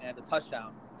NFL and it's a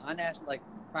touchdown on national, like,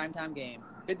 primetime games,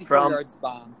 54 yards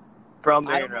bomb, From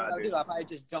I Aaron don't know what I would do. Rodgers. I'd probably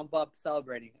just jump up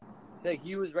celebrating. Like,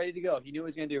 he was ready to go. He knew what he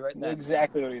was going to do right then.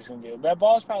 Exactly what he's going to do. That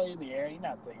ball's probably in the air. He's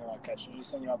not thinking about catching it. He's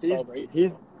thinking about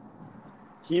celebrating.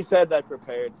 He said that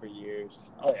prepared for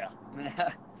years. Oh, yeah.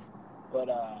 But,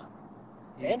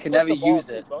 He and could flip never the ball, use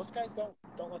too. it. Most guys don't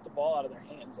let the ball out of their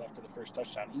hands after the first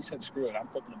touchdown. He said, screw it. I'm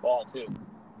flipping the ball, too.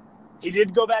 He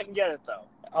did go back and get it, though.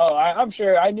 Oh, I'm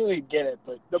sure. I knew he'd get it,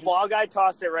 but The ball guy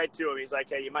tossed it right to him. He's like,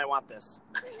 hey, you might want this.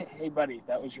 Hey, buddy,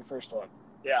 that was your first one.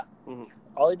 Yeah. Mm-hmm.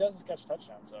 All he does is catch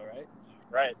touchdowns, though, right?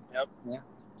 Right. Yep.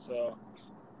 So,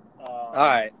 All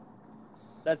right.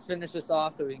 Let's finish this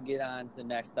off so we can get on to the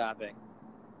next topic.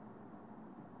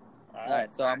 All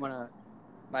right. So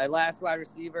my last wide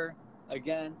receiver,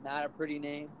 again, not a pretty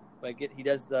name, but he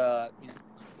does the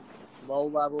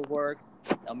low-level work.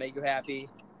 That'll make you happy.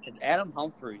 It's Adam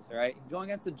Humphries, all right? He's going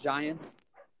against the Giants,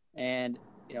 and,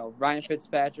 Ryan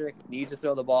Fitzpatrick needs to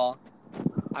throw the ball.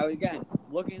 Again,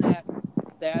 looking at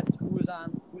stats, who's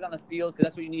on the field, because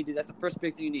that's what you need to do. That's the first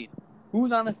big thing you need.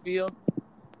 Who's on the field,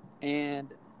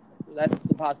 and that's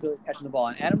the possibility of catching the ball.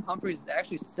 And Adam Humphries is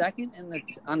actually second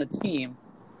on the team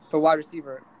for wide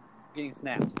receiver getting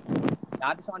snaps.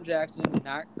 Not Deshaun Jackson,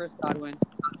 not Chris Godwin.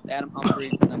 It's Adam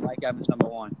Humphries, and then Mike Evans, number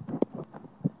 1.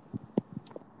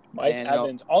 Mike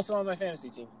Evans, also on my fantasy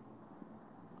team.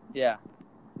 Yeah.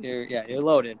 You're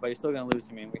loaded, but you're still going to lose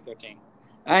to me in week 13.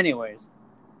 Anyways,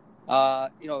 2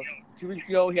 weeks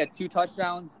ago he had 2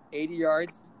 touchdowns, 80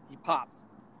 yards. He pops.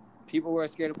 People were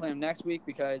scared to play him next week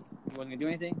because he wasn't going to do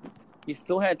anything. He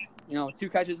still had, 2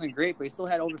 catches and great, but he still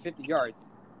had over 50 yards.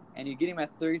 And you get him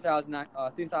at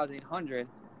 $3,800.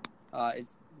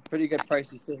 It's a pretty good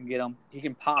price. You still can get him. He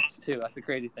can pop too. That's the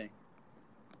crazy thing.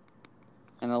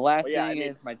 And the last thing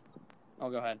is go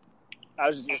ahead. I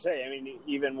was just going to say,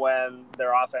 even when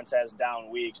their offense has down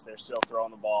weeks, they're still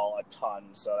throwing the ball a ton.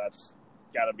 So that's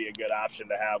got to be a good option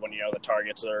to have when, the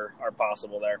targets are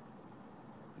possible there.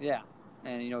 Yeah.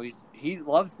 And, he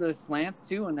loves the slants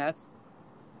too. And that's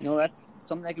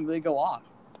something that can really go off.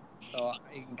 So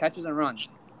he can catches and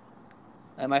runs.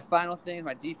 And my final thing is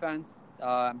my defense.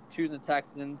 I'm choosing the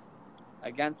Texans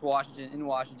against Washington, in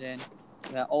Washington.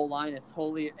 And that O-line is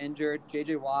totally injured.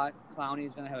 J.J. Watt, Clowney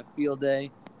is going to have a field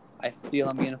day. I feel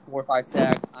I'm getting 4 or 5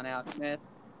 sacks on Alex Smith.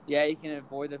 Yeah, he can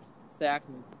avoid the sacks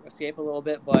and escape a little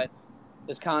bit, but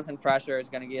this constant pressure is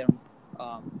going to get him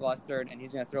flustered, and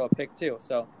he's going to throw a pick too.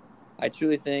 So I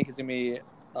truly think it's going to be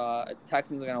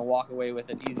Texans are going to walk away with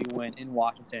an easy win in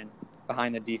Washington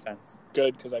behind the defense.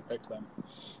 Good, because I picked them.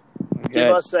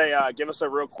 Give us a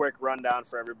real quick rundown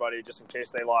for everybody, just in case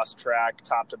they lost track,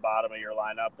 top to bottom of your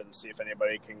lineup, and see if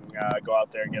anybody can go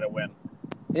out there and get a win.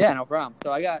 Yeah, no problem.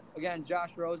 So I got, again,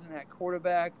 Josh Rosen at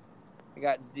quarterback. I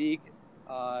got Zeke,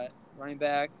 running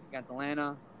back against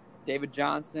Atlanta. David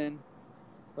Johnson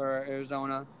for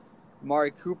Arizona.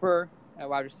 Amari Cooper at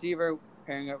wide receiver,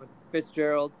 pairing up with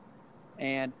Fitzgerald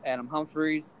and Adam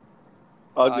Humphries.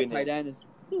 Tight end is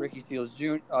Ricky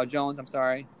Seals-Jones,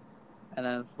 And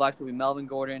then flex will be Melvin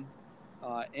Gordon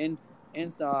in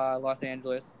Los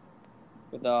Angeles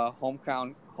with a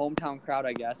hometown crowd,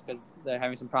 I guess, because they're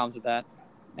having some problems with that.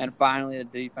 And finally, the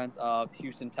defense of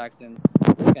Houston Texans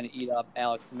is going to eat up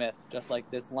Alex Smith, just like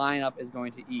this lineup is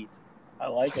going to eat. I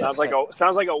like it. Sounds like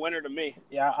a winner to me.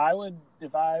 Yeah, I would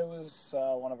if I was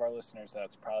one of our listeners.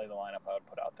 That's probably the lineup I would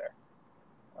put out there.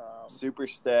 Super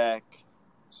stack.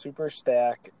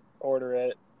 Order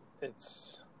it.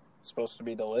 It's supposed to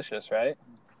be delicious, right?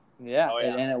 Yeah, Oh,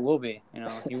 yeah. And it will be.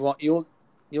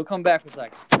 You'll come back for a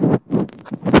second.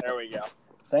 There we go.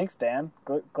 Thanks, Dan.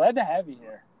 Glad to have you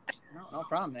here. No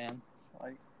problem, man.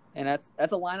 Like, and that's a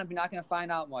lineup you're not going to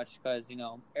find out much because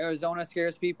Arizona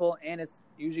scares people, and it's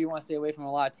usually you want to stay away from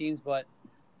a lot of teams. But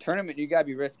tournament, you got to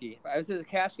be risky. If this is a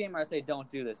cash game, I say don't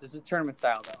do this. This is tournament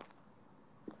style, though.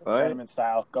 All right. Tournament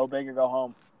style. Go big or go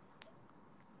home.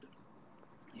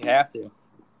 You have to.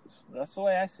 That's the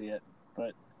way I see it.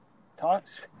 But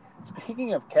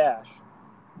speaking of cash,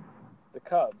 the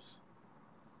Cubs.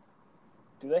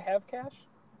 Do they have cash?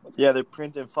 Yeah, they're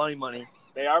printing funny money.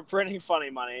 They are printing funny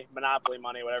money, monopoly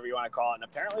money, whatever you want to call it. And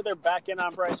apparently they're back in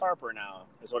on Bryce Harper now,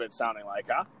 is what it's sounding like,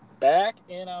 huh? Back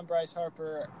in on Bryce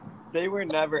Harper. They were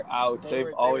never out.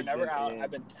 They've always never been out. in.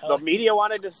 I've been telling The media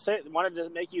wanted to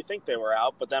make you think they were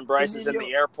out, but then Bryce is in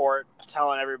the airport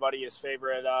telling everybody his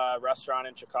favorite restaurant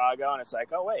in Chicago, and it's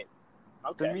like, oh wait,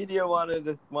 okay. The media want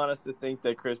us to think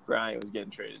that Chris Bryant was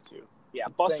getting traded too. Yeah,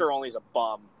 Buster Thanks. Olney's a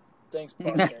bum. Thanks,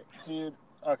 Buster. Dude,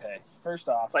 okay. First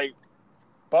off, Like,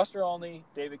 Buster Olney,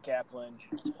 David Kaplan,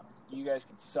 you guys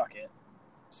can suck it.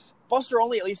 Buster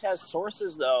Olney at least has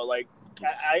sources, though. Like,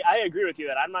 I agree with you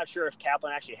that I'm not sure if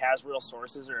Kaplan actually has real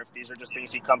sources or if these are just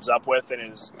things he comes up with in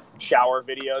his shower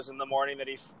videos in the morning that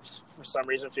he, for some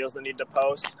reason, feels the need to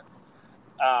post.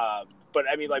 But,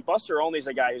 I mean, like, Buster Olney's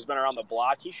a guy who's been around the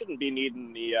block. He shouldn't be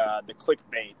needing the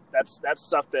clickbait. That's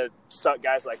stuff that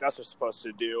guys like us are supposed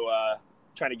to do,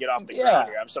 trying to get off the ground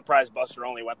here. I'm surprised Buster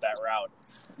Olney went that route.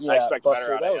 Yeah, I expect Buster,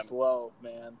 better out that of was him. low,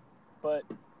 man. But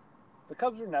the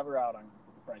Cubs are never out on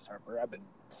Bryce Harper. I've been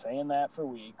saying that for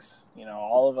weeks.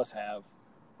 All of us have.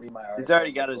 Read my article. He's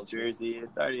already got his jersey.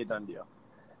 It's already a done deal.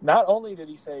 Not only did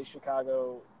he say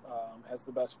Chicago has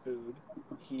the best food,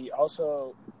 he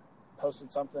also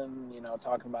posted something,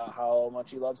 talking about how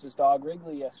much he loves his dog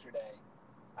Wrigley yesterday.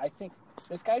 I think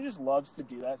this guy just loves to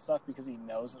do that stuff because he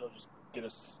knows it'll just get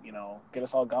us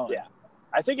all going. Yeah.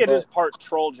 I think it is part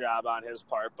troll job on his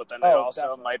part, but then it also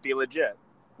definitely. might be legit.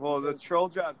 Well, the troll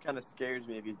job kind of scares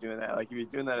me if he's doing that. Like, if he's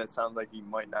doing that, it sounds like he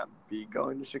might not be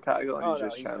going to Chicago.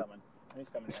 And He's coming. He's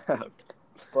coming.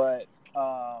 But,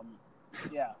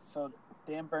 yeah, so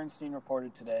Dan Bernstein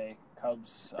reported today,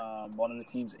 Cubs, one of the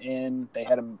teams in. They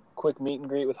had a quick meet and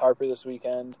greet with Harper this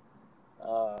weekend.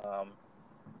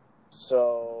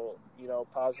 So,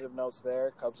 positive notes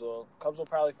there. Cubs will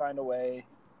probably find a way.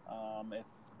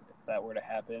 If that were to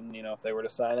happen, if they were to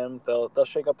sign him, they'll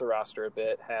shake up the roster a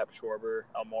bit. Happ, Schwarber,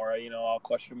 Almora, all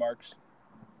question marks.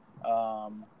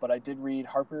 But I did read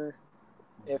Harper.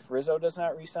 If Rizzo does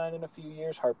not re-sign in a few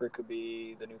years, Harper could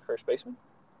be the new first baseman.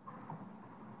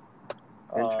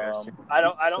 Interesting. I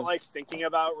don't like thinking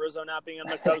about Rizzo not being on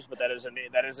the Cubs, but that is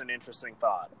an interesting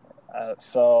thought.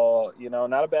 So,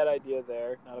 not a bad idea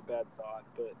there, not a bad thought,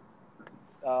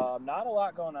 but not a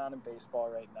lot going on in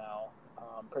baseball right now.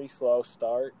 Pretty slow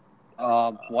start.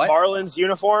 What? Marlins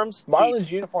uniforms?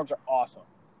 Marlins uniforms are awesome.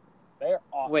 They are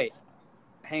awesome. Wait,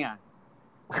 hang on.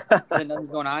 Nothing's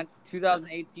going on.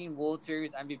 2018 World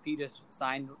Series MVP just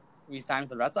re-signed with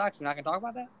the Red Sox. We're not going to talk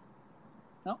about that?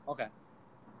 No? Okay.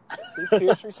 Steve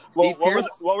Pierce.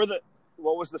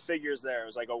 What was the figures there? It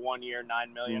was like a 1 year,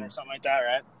 $9 million or something like that,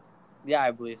 right? Yeah,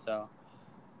 I believe so.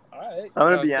 All right.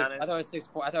 I'm gonna be honest. I thought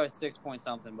it was 6 point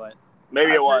something, but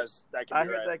maybe it was. That could I be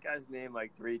heard right. that guy's name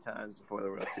like 3 times before the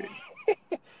World Series.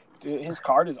 Dude, his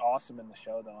card is awesome in the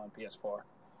show, though, on PS4.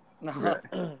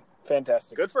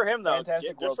 Fantastic. Good for him, though.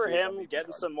 Fantastic Good World for Series him MVP getting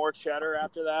card. some more cheddar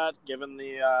after that, giving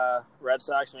the Red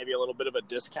Sox maybe a little bit of a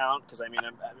discount. Because, I mean,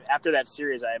 after that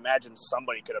series, I imagine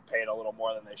somebody could have paid a little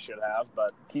more than they should have.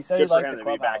 But He said good he for liked him the to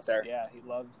be clubhouse. back there. Yeah, he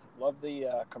loved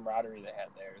the camaraderie they had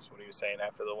there, is what he was saying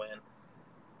after the win.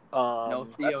 no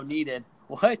Theo needed.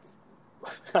 What?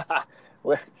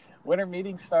 Winter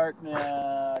meetings start in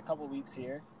a couple weeks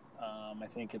here. I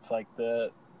think it's like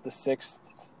the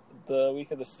 6th, the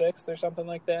week of the 6th or something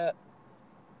like that.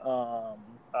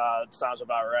 Sounds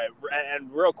about right.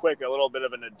 And real quick, a little bit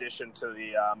of an addition to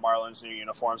the Marlins' new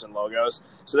uniforms and logos.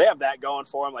 So they have that going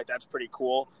for them. Like, that's pretty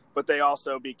cool. But they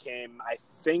also became, I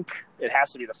think, it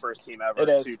has to be the first team ever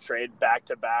to trade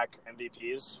back-to-back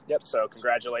MVPs. Yep. So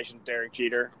congratulations, Derek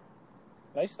Jeter.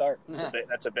 Nice start.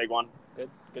 That's a big one.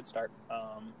 Good start.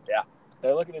 Yeah.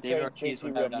 They're looking to David trade Ortiz JT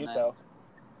would have done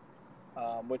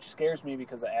Realmuto, which scares me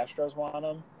because the Astros want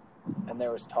him. and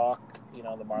there was talk, the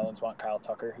Marlins want Kyle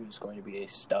Tucker, who's going to be a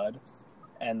stud,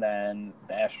 and then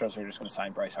the Astros are just going to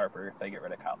sign Bryce Harper if they get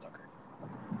rid of Kyle Tucker.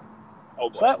 Oh,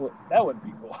 boy. So that would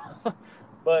be cool.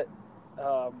 But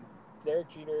Derek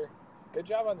Jeter, good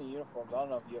job on the uniforms. I don't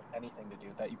know if you have anything to do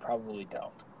with that. You probably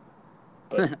don't.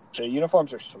 But the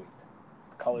uniforms are sweet.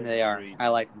 The colors are sweet. I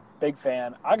like them. Big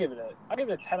fan. I'll give it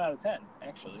a 10 out of 10,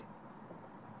 actually.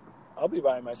 I'll be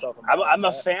buying myself a I'm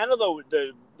a fan of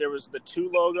there was the 2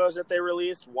 logos that they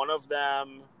released. One of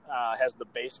them has the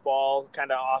baseball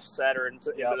kind of offset or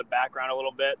into the background a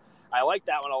little bit. I like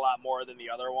that one a lot more than the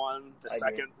other one. The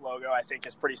second logo, I think,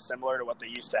 is pretty similar to what they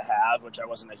used to have, which I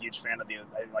wasn't a huge fan of.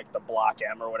 The Block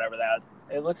M or whatever that.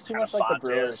 It looks too much like the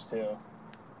Brewers too.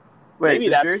 Wait,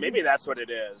 maybe that's what it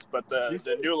is. But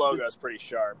the new logo is pretty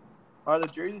sharp. Are the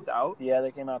jerseys out? Yeah,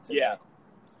 they came out today. Yeah,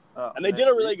 and they did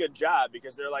a really good job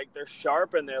because they're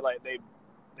sharp and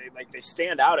they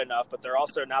stand out enough, but they're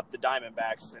also not the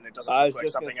Diamondbacks, and it doesn't look like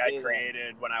something I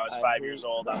created when I was 5 years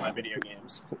old on my video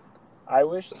games. I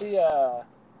wish the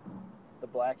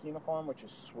black uniform, which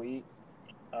is sweet.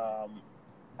 I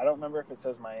don't remember if it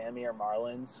says Miami or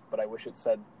Marlins, but I wish it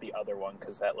said the other one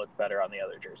because that looked better on the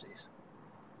other jerseys.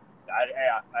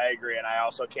 I agree, and I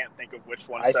also can't think of which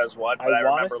one says what, but I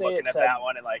remember looking at that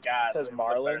one and it says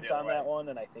Marlins on that one,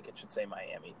 and I think it should say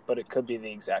Miami, but it could be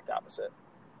the exact opposite.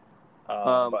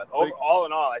 But all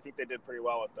in all, I think they did pretty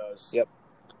well with those. Yep.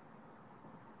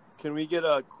 Can we get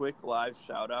a quick live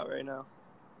shout out right now?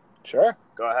 Sure.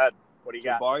 Go ahead. What do you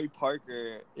got? Jabari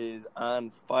Parker is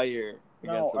on fire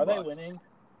against the Bucks. Are they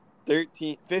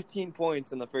winning? 15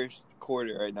 points in the first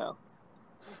quarter right now.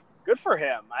 Good for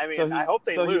him. I mean, I hope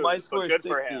they lose, but good 60.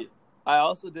 For him. I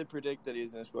also did predict that he's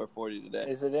going to score 40 today.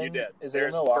 Is it in? You did. Is it in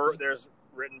Milwaukee? There's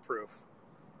written proof.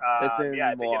 It's in Milwaukee.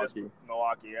 I think it is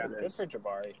Milwaukee, yeah. Good for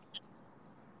Jabari.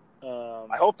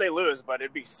 I hope they lose, but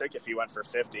it'd be sick if he went for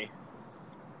 50.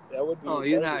 That would be. Oh,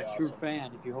 you're not a true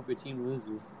fan if you hope your team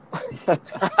loses.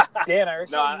 Dan,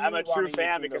 I'm a true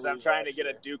fan because I'm trying to get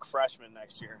a Duke freshman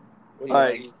next year. All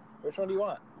right. Which one do you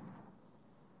want?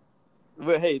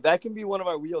 But hey, that can be one of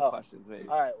our wheel questions, maybe.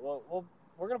 All right. Well,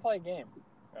 we're gonna play a game.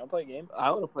 Want to play a game?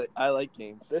 I want to play. I like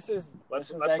games. Let's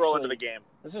roll into the game.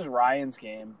 This is Ryan's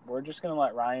game. We're just gonna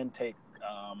let Ryan take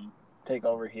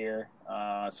over here.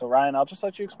 So Ryan, I'll just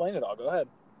let you explain it all. Go ahead.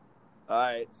 All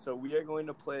right. So we are going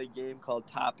to play a game called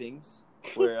Toppings,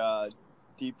 where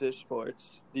Deep Dish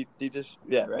Sports. Deep Dish.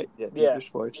 Yeah. Right. Yeah. Deep Dish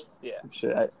Sports. Yeah.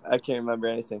 Shit, I can't remember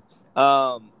anything.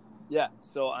 Yeah,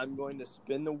 so I'm going to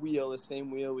spin the wheel, the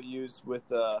same wheel we used with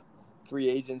free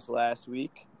agents last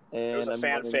week. And it was a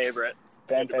fan favorite.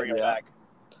 Fan favorite. Back.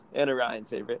 And a Ryan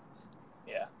favorite.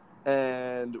 Yeah.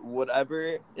 And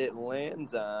whatever it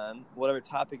lands on, whatever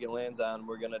topic it lands on,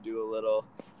 we're going to do a little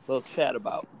chat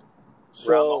about.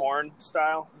 So, around the horn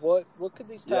style? What could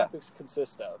these topics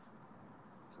consist of?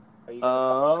 Are you going to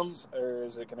tell us, or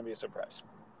is it going to be a surprise?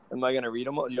 Am I going to read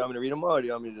them all? Do you want me to read them all, or do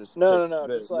you want me to just... No.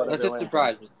 Just let's just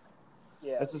surprise it.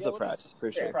 Yeah, it's a surprise,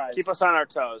 for sure. Surprise. Keep us on our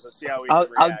toes. Let's see how we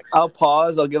react. I'll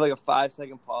pause. I'll give like a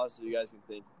 5-second pause so you guys can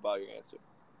think about your answer.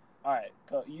 All right,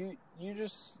 go.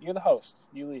 You're the host.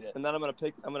 You lead it. And then I'm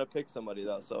gonna pick somebody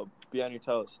though. So be on your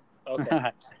toes. Okay.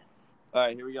 All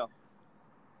right, here we go.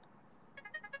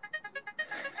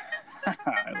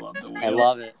 I love the wheel. I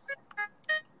love it.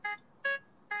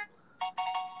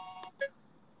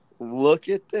 Look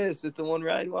at this. It's the one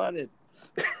Ryan wanted.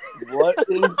 What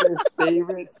is your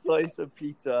favorite slice of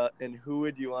pizza, and who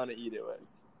would you want to eat it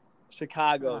with?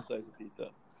 Chicago slice of pizza.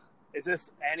 Is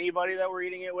this anybody that we're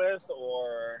eating it with,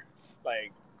 or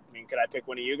could I pick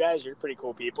one of you guys? You're pretty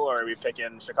cool people. Or are we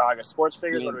picking Chicago sports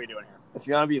figures? What are we doing here? If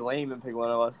you want to be lame and pick one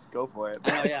of us, go for it.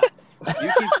 Oh yeah.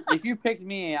 If you picked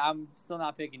me, I'm still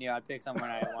not picking you. I'd pick someone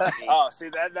I want to eat. Oh, see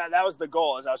that was the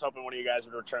goal. Is I was hoping one of you guys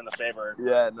would return the favor.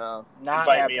 Yeah, no.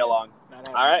 Invite me along.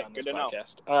 All right, good to know.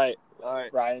 All right,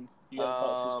 Ryan, you got to tell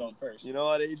us who's going first. You know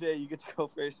what, AJ? You get to go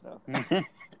first now.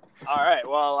 All right,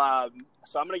 well,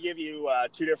 so I'm going to give you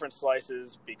 2 different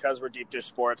slices. Because we're Deep Dish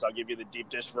Sports, I'll give you the deep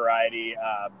dish variety.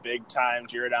 Big-time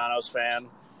Giordano's fan.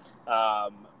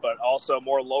 But also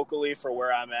more locally for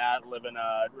where I'm at, living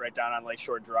right down on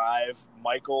Lakeshore Drive,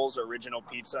 Michael's Original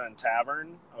Pizza and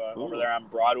Tavern over there on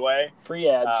Broadway. Free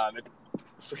ads.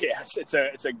 Free ads.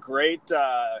 It's a great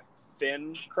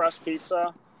thin crust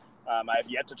pizza. I've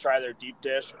yet to try their deep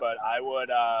dish, but I would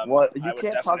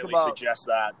definitely suggest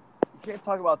that. You can't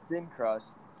talk about thin crust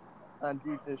on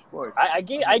Deep Dish Sports. I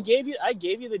gave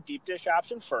you the deep dish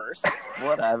option first.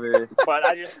 Whatever. But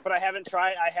I haven't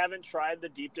tried the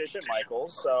deep dish at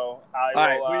Michael's, so All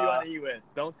right, who do you want to eat with?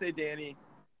 Don't say Danny.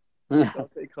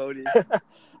 Don't say Cody.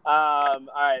 All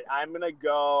right, I'm gonna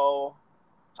go.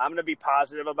 I'm going to be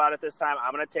positive about it this time.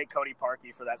 I'm going to take Cody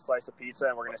Parkey for that slice of pizza,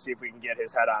 and we're going to see if we can get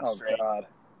his head on straight. God.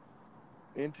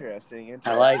 Interesting.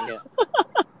 I like it.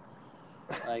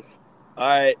 All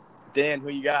right, Dan, who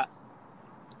you got?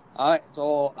 All right,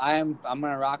 so I'm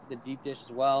gonna rock the deep dish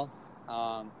as well.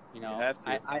 You have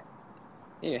to.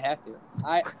 Yeah, you have to.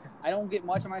 I don't get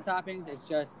much of my toppings. It's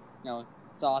just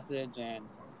sausage and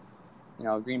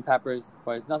green peppers,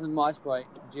 but it's nothing much. But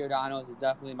Giordano's is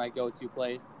definitely my go-to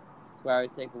place. It's where I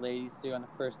always take the ladies to on the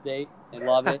first date. They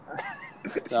love it.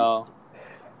 So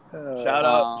shout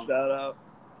out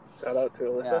to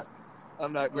Alyssa. Yeah. We're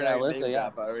not Alyssa. name Yeah,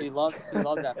 drop, she loves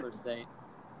that first date.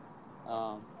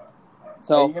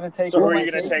 So are you gonna take? So who are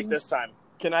you going to take this time?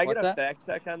 Can I get What's a that? fact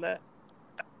check on that?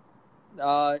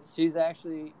 She's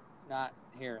actually not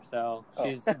here, so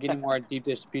she's getting more deep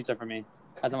dish pizza from me.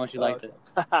 That's how much she liked it.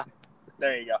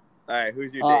 There you go. All right,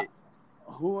 who's your date?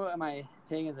 Who am I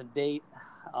taking as a date?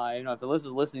 If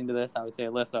Alyssa's listening to this, I would say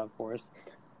Alyssa, of course.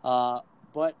 But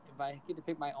if I get to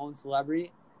pick my own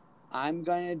celebrity, I'm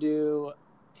going to do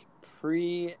a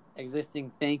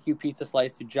pre-existing thank you pizza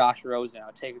slice to Josh Rosen.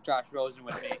 I'll take Josh Rosen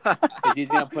with me because he's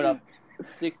going to put up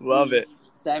 60, Love it.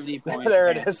 70 points There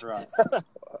it is. for us.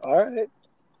 All right.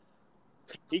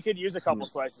 He could use a couple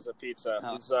slices of pizza.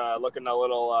 He's looking a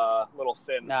little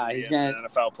thin Nah, for he's being gonna- an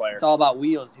NFL player. It's all about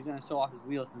wheels. He's going to show off his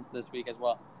wheels this week as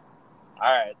well. All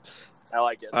right. I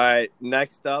like it. All right,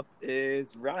 next up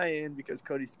is Ryan because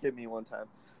Cody skipped me one time.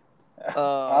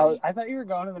 I thought you were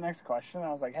going to the next question. I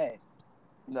was like, hey.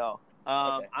 No.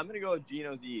 Okay. I'm going to go with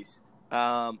Geno's East.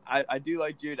 I do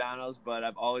like Giordano's, but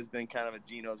I've always been kind of a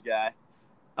Geno's guy.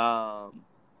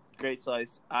 Great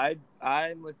slice.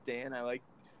 I'm with Dan. I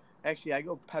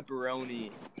go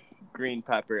pepperoni, green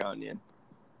pepper, onion.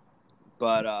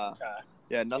 But,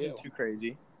 yeah, nothing Ew. too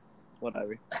crazy.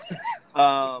 Whatever.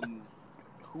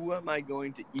 Who am I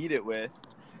going to eat it with?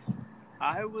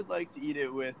 I would like to eat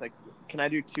it with, can I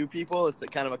do two people? It's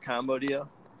kind of a combo deal.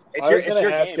 It's I was your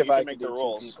gonna ask game. if You I can could make the do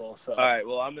rules. 2 people. So. All right,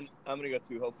 well, I'm gonna go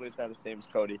two. Hopefully, it's not the same as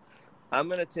Cody. I'm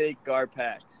gonna take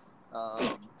Garpax.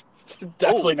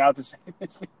 Definitely not the same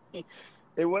as me.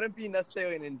 It wouldn't be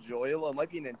necessarily an enjoyable. It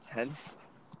might be an intense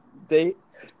date,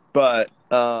 but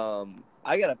I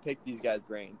gotta pick these guys'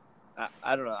 brain.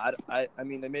 I don't know. I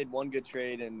mean, they made one good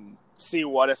trade and See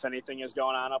what, if anything, is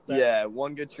going on up there. yeah,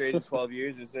 one good trade in 12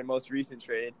 years is their most recent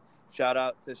trade. Shout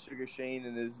out to Sugar Shane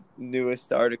and his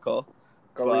newest article.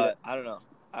 Go read But it. I don't know.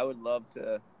 I would love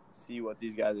to see what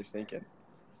these guys are thinking.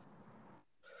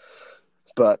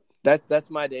 But that's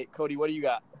my date. Cody, what do you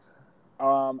got?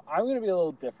 I'm going to be a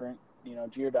little different.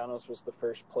 Giordano's was the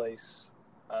first place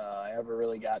I ever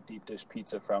really got deep dish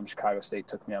pizza from. Chicago State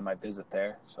took me on my visit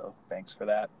there, so thanks for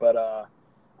that. But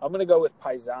I'm going to go with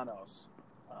Paisanos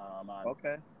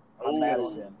Okay. on Ooh.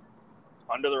 Madison.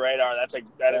 Under the radar.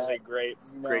 That is a great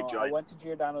I joint. went to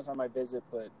Giordano's on my visit,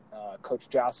 but Coach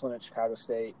Jocelyn at Chicago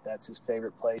State, that's his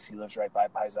favorite place. He lives right by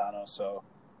Paisanos, so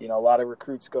a lot of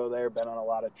recruits go there. Been on a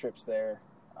lot of trips there.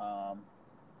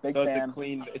 Big So fan.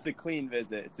 it's a clean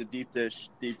visit. It's a deep dish.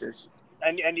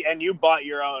 And you bought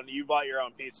your own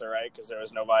pizza, right? Because there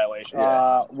was no violation.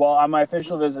 Well, on my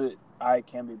official visit, I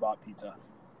can be bought pizza.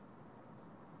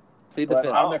 Plead the But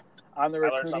fifth. on the I learned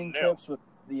recruiting something new. trips with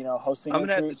hosting. I'm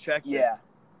gonna have to check this. Yeah.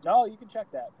 No, you can check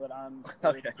that. But on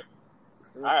Okay. the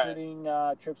All right. recruiting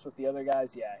trips with the other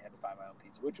guys, I had to buy my own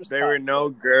pizza, which was There tough. were no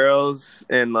but- girls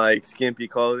in skimpy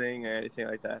clothing or anything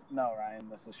like that. No, Ryan,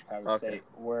 this is Chicago Okay. State.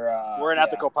 We're We're an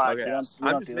ethical You podcast. Okay. don't, you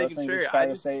I'm don't just be making listening sure. to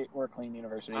Chicago State. We're a clean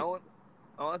university. I want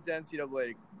the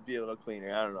NCAA to be a little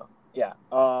cleaner. I don't know. Yeah.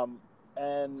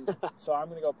 And so I'm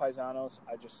gonna go Paisanos.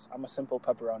 I'm a simple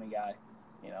pepperoni guy.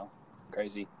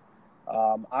 Crazy.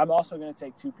 I'm also gonna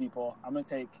take 2 people. I'm gonna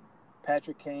take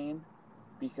Patrick Kane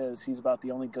because he's about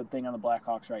the only good thing on the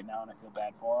Blackhawks right now, and I feel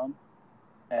bad for him.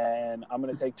 And I'm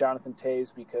gonna take Jonathan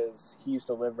Taves because he used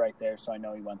to live right there, so I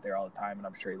know he went there all the time, and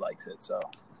I'm sure he likes it. So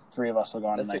 3 of us will go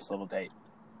on a That's nice little date.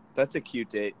 That's a cute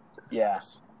date.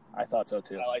 Yes, I thought so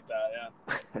too. I like that.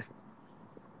 Yeah.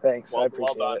 Thanks, I Well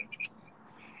appreciate done. it.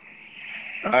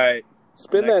 All right.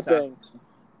 Spin Next that thing.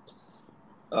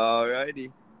 All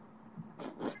righty.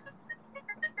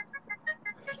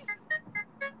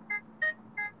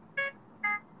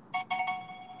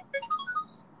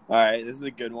 All right, this is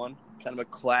a good one. Kind of a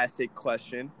classic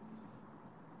question.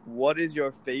 What is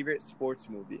your favorite sports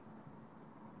movie?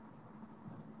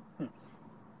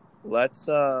 Let's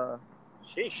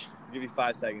Sheesh. give you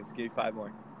 5 seconds. Give you 5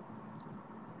 more.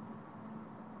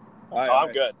 Oh,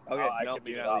 I'm good. Okay, I no, can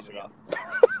leave you're it not off leaving again.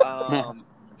 off.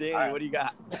 Danny, All right. what do you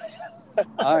got?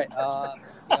 All right.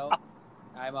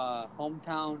 I'm a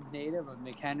hometown native of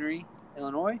McHenry,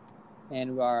 Illinois.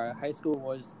 and our high school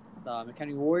was the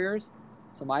McHenry Warriors.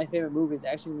 So my favorite movie is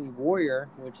actually Warrior,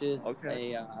 which is it's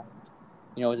a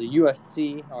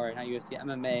UFC or not UFC,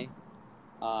 MMA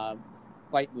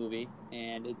fight movie,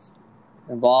 and it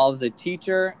involves a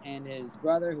teacher and his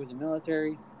brother who's in the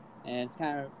military, and it's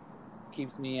kind of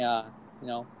keeps me,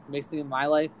 basically in my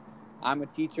life, I'm a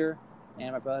teacher,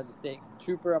 and my brother's a state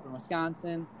trooper up in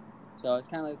Wisconsin, so it's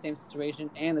kind of like the same situation,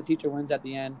 and the teacher wins at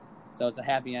the end, so it's a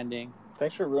happy ending.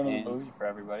 Thanks for ruining the movie for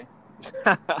everybody.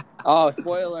 Oh,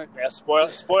 spoiler! Yeah,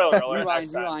 spoiler alert.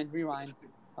 Rewind.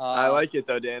 I like it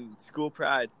though, Dan. School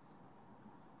pride.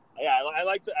 Yeah, I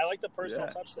like the personal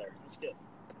touch there. That's good.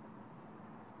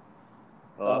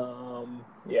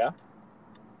 Yeah.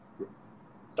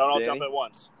 Don't all jump at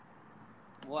once.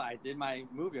 Well, I did my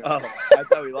movie. Oh, I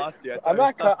thought we lost you. I'm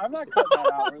not cutting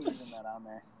that out. We're leaving that on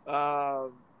there.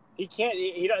 He can't.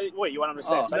 He wait. You want him to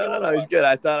say? No. He's good.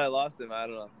 I thought I lost him. I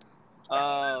don't know.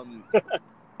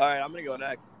 All right, I'm gonna go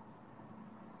next.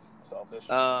 Selfish.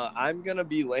 I'm gonna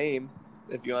be lame,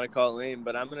 if you want to call it lame,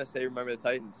 but I'm gonna say Remember the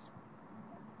Titans.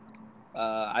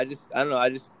 I don't know.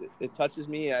 It touches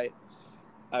me.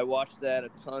 I watched that a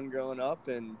ton growing up,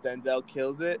 and Denzel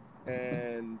kills it,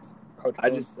 and Coach I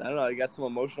don't know. I got some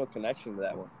emotional connection to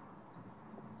that one.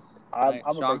 I'm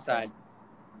strong a big side. fan.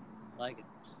 Like it.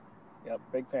 Yep,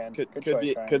 big fan. Could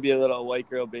choice, be a little white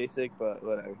girl basic, but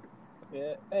whatever.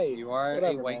 Yeah, hey, you are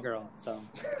whatever, a white man. girl, so.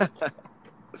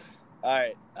 All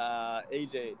right,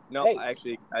 AJ. No, Hey.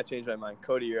 actually, I changed my mind.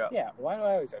 Cody, you're up. Yeah, why do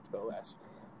I always have to go last?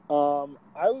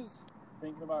 I was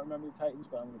thinking about Remember the Titans,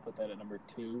 but I'm going to put that at number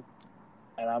 2.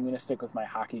 And I'm going to stick with my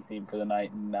hockey theme for the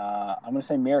night, and I'm going to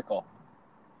say Miracle.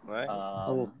 All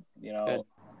right. Good.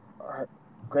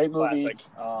 Great movie. Classic.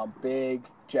 Big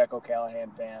Jack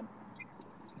O'Callahan fan.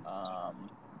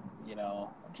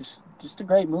 Just a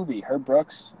great movie. Herb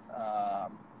Brooks,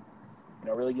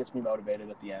 really gets me motivated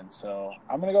at the end. So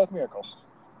I'm going to go with Miracle.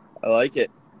 I like it.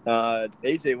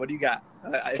 AJ, what do you got?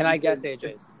 Can I guess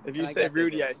AJ's? If you say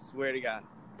Rudy, I swear to God.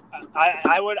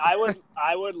 I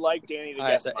would like Danny to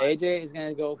guess. So mine. AJ is going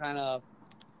to go kind of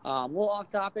a little off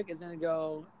topic. Is going to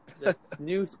go the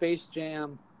new Space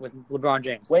Jam with LeBron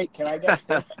James. Wait, can I guess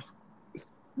too?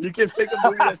 You can pick a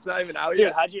movie that's not even out Dude,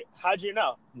 yet. how'd you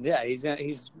know? Yeah,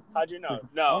 How'd you know? I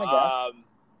No. wanna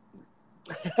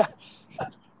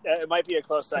It might be a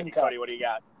close second, Think up. Cody. What do you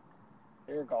got?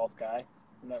 You're a golf guy.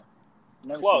 No,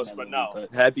 never Close, seen that but movie,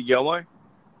 no. Happy Gilmore?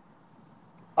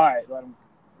 All right, let him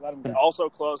go. Also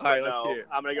close, All but right, let's no. hear it.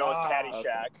 I'm gonna go with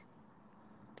Caddyshack.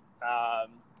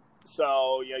 Okay.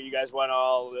 So you guys went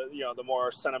all the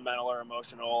more sentimental or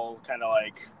emotional, kind of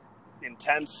like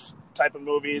intense type of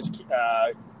movies.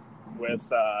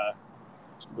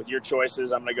 With your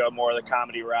choices, I'm gonna go more of the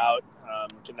comedy route.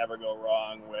 Can never go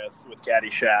wrong with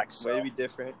Caddyshack. So Way to be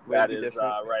different. that is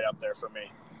right up there for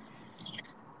me.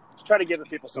 Just try to give the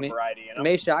people some variety. It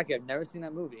may shock you. I've never seen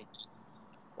that movie.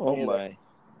 Oh my.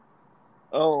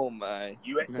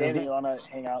 Danny, you want to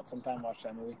hang out sometime and watch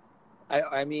that movie?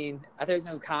 I mean, I thought it was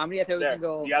going to comedy. I thought it was going to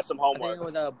go. You got some homework. I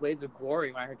think it was Blades of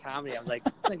Glory. When I heard comedy, I was like,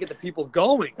 I'm going to get the people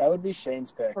going. That would be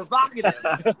Shane's pick. Provocative.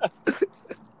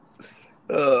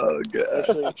 Oh god.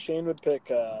 Actually, Shane would pick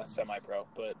semi-pro,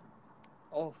 but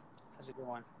Oh, such a good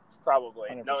one. Probably.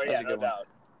 100%. No, That's yeah, a no good doubt.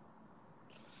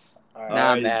 all right. Nah,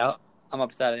 Alrighty. I'm mad. I'm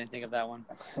upset. I didn't think of that one.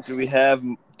 Do we have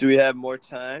more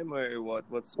time or what?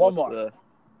 What's One more. the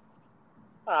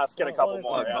Let's get a couple Well,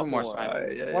 more. it's Yeah. One more is All fine.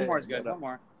 right, yeah, One yeah, more is yeah, good. no, One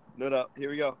more. No. Here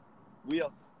we go.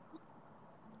 Wheel.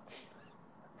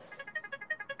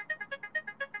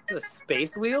 Is it a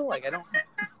space wheel? Like, I don't.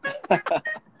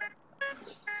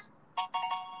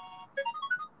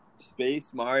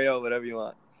 Space, Mario, whatever you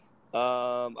want.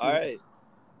 All right.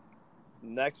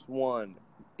 Next one.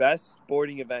 Best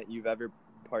sporting event you've ever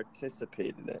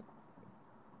participated in.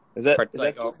 Is that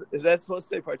supposed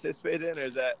to say participated in, or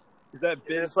is that Is been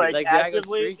this like Like, did I go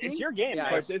actively? streaking? It's your game, Yeah,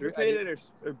 man. participated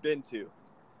or been to?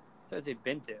 I was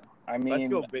been to. I Let's mean,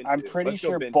 go Bintu. I'm pretty Let's go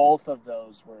sure Bintu. both of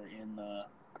those were in the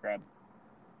grab.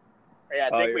 Yeah,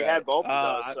 I think we you're had right. both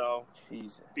of those. So,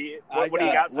 Jesus. what do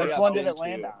you got for Which us? one did Bintu. it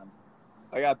land on?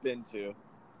 I got been to.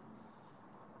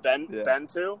 Yeah. Ben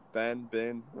too?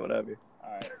 Been, whatever.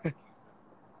 All right.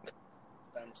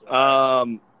 Ben too.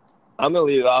 I'm gonna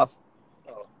lead it off.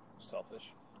 Oh,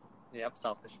 selfish. Yep,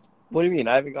 selfish. What do you mean?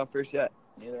 I haven't gone first yet.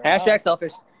 Neither am I. Hashtag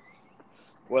selfish.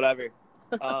 Whatever.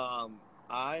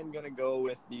 I'm gonna go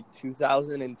with the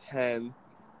 2010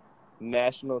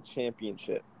 national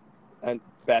championship and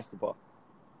basketball.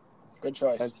 Good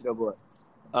choice. NCAA.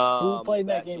 Who played in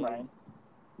that game, Ryan?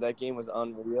 That game was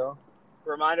unreal.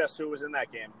 Remind us who was in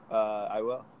that game. I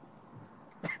will.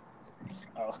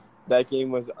 Oh, That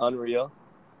game was unreal.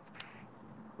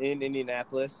 in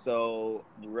Indianapolis, so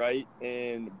right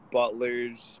in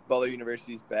Butler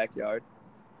University's backyard.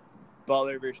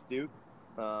 Butler versus Duke.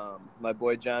 My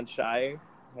boy John Shire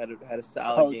had a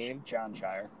solid Coach game. John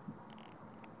Shire.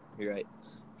 You're right.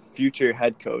 Future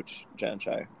head coach John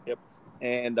Shire. Yep.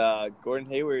 And Gordon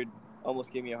Hayward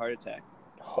almost gave me a heart attack,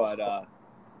 but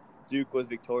Duke was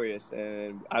victorious,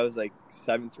 and I was like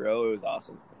 7th row. It was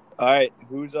awesome. All right,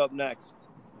 who's up next?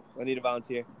 I need a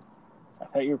volunteer. I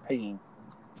thought you were picking.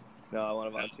 No, I want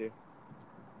a volunteer.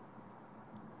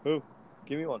 Who?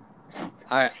 Give me one. All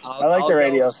right, I like the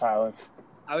radio silence.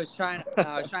 I was trying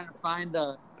to find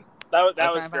the That was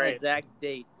the great. exact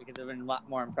date because it would have been a lot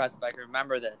more impressive if I could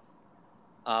remember this.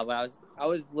 But I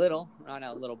was little,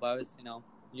 not little, but I was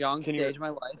young stage of my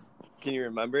life. Can you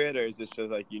remember it, or is this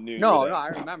just like you knew? No, I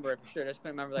remember it for sure. I just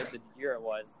couldn't remember like the year it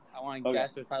was. I want to Okay.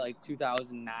 guess it was probably like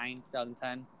 2009,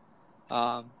 2010.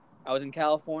 I was in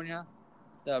California.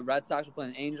 The Red Sox were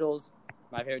playing the Angels.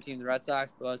 My favorite team is the Red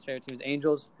Sox, but my favorite team is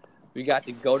Angels. We got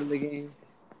to go to the game.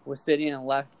 We're sitting in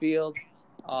left field.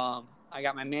 I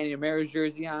got my Manny Ramirez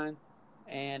jersey on,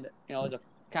 and it was a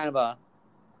kind of a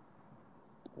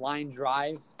line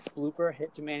drive blooper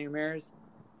hit to Manny Ramirez.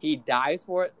 He dives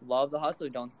for it. Love the hustle.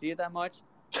 You don't see it that much.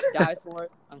 Dives for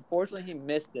it. Unfortunately, he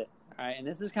missed it. All right, and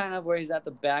this is kind of where he's at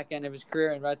the back end of his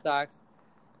career in Red Sox.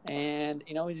 And,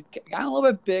 he's gotten a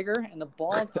little bit bigger, and the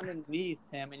ball's underneath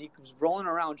him, and he was rolling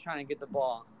around trying to get the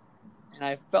ball. And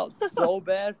I felt so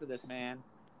bad for this man.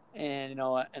 And,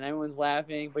 and everyone's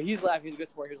laughing. But he's laughing. He's a good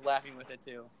sport. He was laughing with it,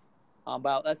 too.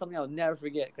 But that's something I'll never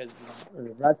forget because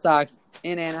the Red Sox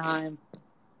in Anaheim.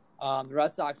 The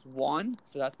Red Sox won,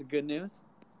 so that's the good news.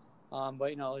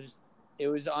 But, it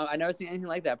was I never seen anything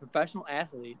like that. Professional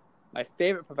athlete, my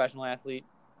favorite professional athlete,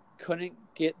 couldn't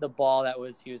get the ball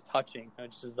he was touching,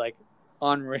 which is like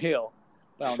unreal.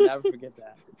 But I'll never forget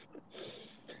that.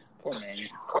 Poor Manny.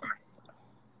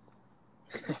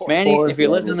 Manny, if you're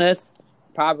listening to this,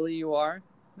 probably you are.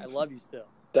 I love you still.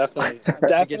 Definitely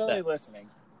listening.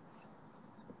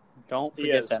 Don't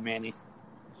forget that, Manny.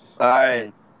 All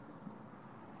right,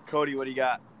 Cody, what do you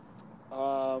got?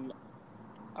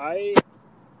 I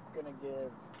gonna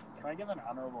give. Can I give an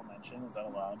honorable mention? Is that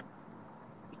allowed?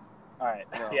 All right.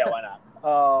 Well, Yeah, why not?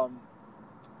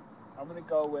 I'm gonna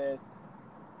go with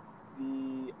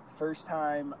the first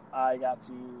time I got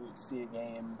to see a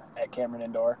game at Cameron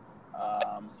Indoor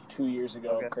 2 years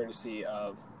ago, courtesy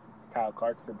of Kyle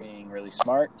Clark for being really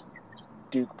smart.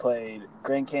 Duke played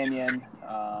Grand Canyon,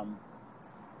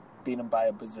 beat them by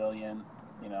a bazillion.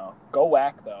 Go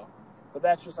Whack though. But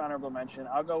that's just honorable mention.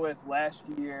 I'll go with last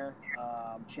year,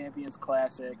 Champions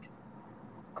Classic.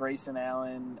 Grayson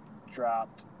Allen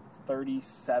dropped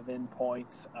 37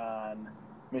 points on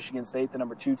Michigan State, the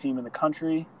number 2 team in the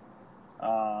country.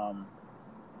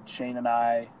 Shane and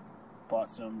I bought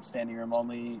some standing room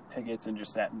only tickets and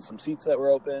just sat in some seats that were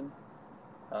open.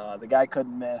 The guy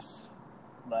couldn't miss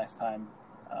last time.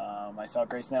 I saw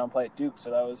Grayson Allen play at Duke,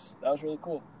 so that was really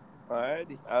cool. All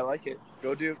righty, I like it.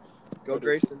 Go Duke. Go Duke.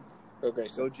 Grayson. Go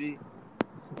Grayson. Go G.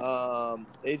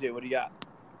 AJ, what do you got?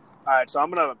 All right, so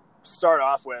I'm going to start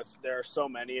off with, there are so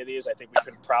many of these. I think we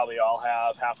could probably all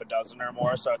have half a dozen or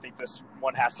more, so I think this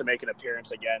one has to make an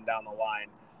appearance again down the line.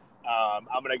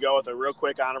 I'm going to go with a real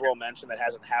quick honorable mention that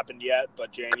hasn't happened yet,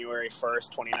 but January 1st,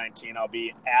 2019, I'll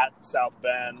be at South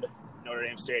Bend, Notre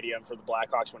Dame Stadium for the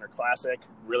Blackhawks Winter Classic.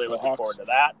 Really looking forward to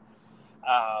that.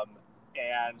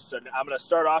 And so I'm going to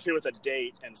start off here with a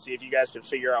date and see if you guys can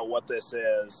figure out what this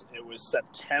is. It was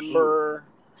September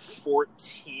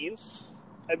 14th,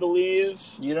 I believe.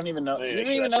 You don't even know. You don't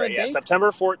Sure, even that's know right. the Yeah, date?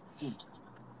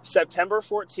 September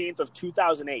 14th of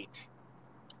 2008.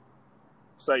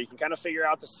 So you can kind of figure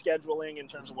out the scheduling in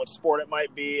terms of what sport it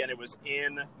might be, and it was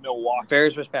in Milwaukee.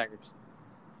 Bears versus Packers.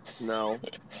 No.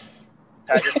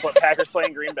 Packers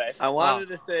playing Green Bay. I wanted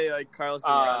to say like Carlos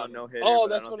Zambrano no hitter. Oh,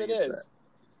 but I that's don't what think it it's is.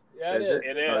 Yeah, it is.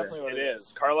 It It's is. definitely what It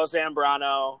is. Carlos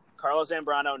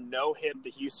Zambrano no-hit the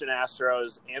Houston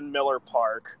Astros in Miller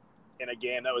Park in a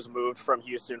game that was moved from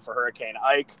Houston for Hurricane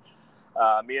Ike.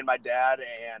 Me and my dad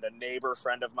and a neighbor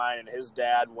friend of mine and his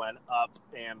dad went up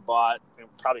and bought,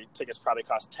 tickets probably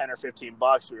cost $10 or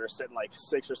 $15. We were sitting like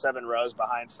 6 or 7 rows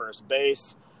behind first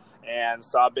base and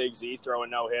saw Big Z throw a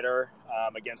no-hitter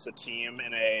against a team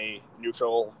in a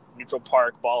neutral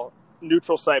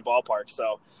site ballpark.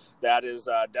 So that is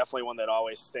definitely one that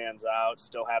always stands out.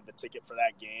 Still have the ticket for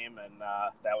that game, and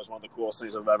that was one of the coolest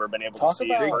things I've ever been able to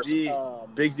see.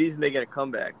 Big Z's making a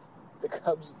comeback. The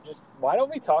Cubs just – why don't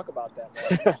we talk about that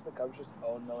more? The Cubs just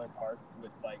own Miller Park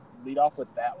with, lead off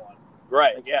with that one.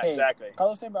 Right, Like, yeah, hey, exactly.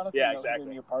 Carlos Zambrano exactly.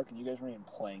 in your park, and you guys weren't even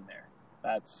playing there.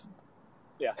 That's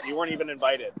Yeah, you weren't even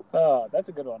invited. Oh, that's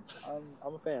a good one.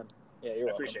 I'm a fan. Yeah, you're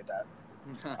I welcome. appreciate that.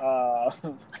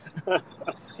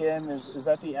 Skim, is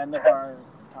that the end of our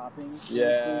toppings?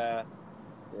 Yeah.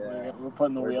 We're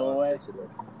putting the wheel away.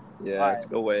 Yeah, let's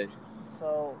go away.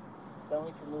 So then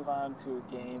we can move on to a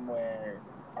game where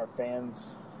our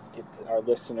fans our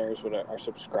listeners, our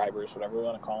subscribers, whatever we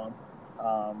want to call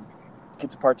them,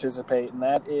 get to participate, and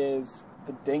that is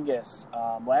the Dingus.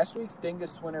 Last week's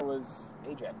Dingus winner was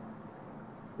AJ.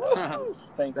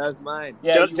 Thanks. That was mine.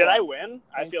 Yeah, did I win?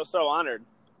 Thanks. I feel so honored.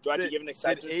 Do I have to give an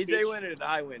acceptance Did AJ speech? win or did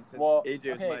I win? Since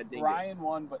AJ was my Dingus. Ryan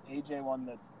won, but AJ won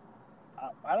the.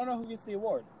 I don't know who gets the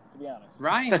award, to be honest.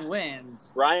 Ryan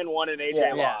wins. Ryan won and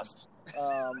AJ lost.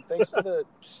 Thanks to the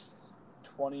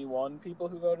 21 people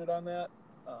who voted on that.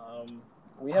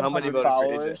 We have 100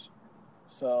 followers,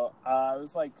 so it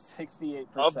was like 68%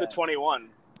 of the 21.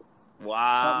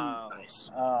 Wow,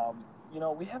 nice.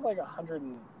 We have like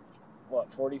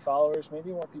 40 followers.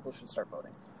 Maybe more people should start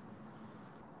voting.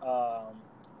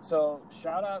 So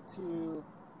shout out to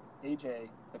AJ,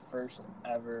 the first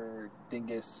ever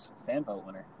Dingus fan vote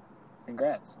winner.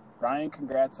 Congrats, Ryan.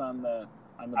 Congrats on the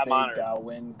big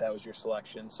win. That was your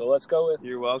selection. So let's go with.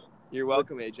 You're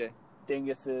welcome, AJ.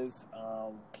 Dinguses.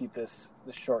 Keep this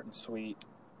short and sweet.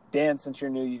 Dan, since you're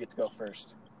new, you get to go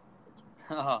first.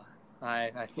 Oh,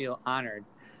 I feel honored.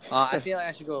 I feel like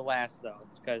I should go last though,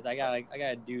 because I got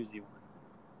a doozy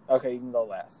one. Okay, you can go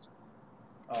last.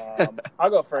 I'll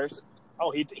go first. Oh,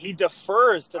 he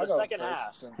defers to the second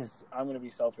half. Since I'm going to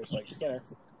be selfish like Skinner.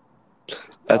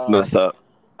 That's messed up.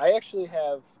 I actually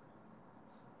have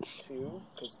two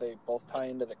because they both tie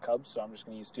into the Cubs, so I'm just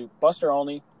going to use two. Buster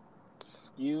Olney,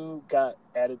 you got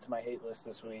added to my hate list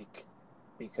this week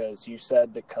because you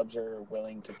said the Cubs are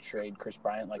willing to trade Chris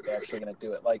Bryant, like they're actually going to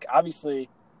do it. Like, obviously,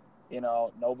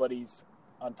 nobody's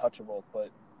untouchable, but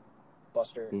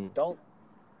Buster, don't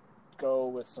go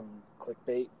with some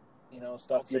clickbait,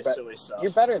 stuff. Silly stuff.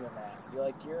 You're better than that.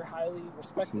 You're highly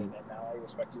respected, and now I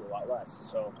respect you a lot less.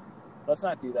 So let's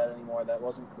not do that anymore. That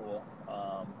wasn't cool.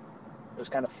 It was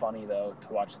kind of funny though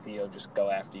to watch Theo just go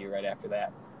after you right after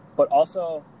that. But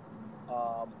also,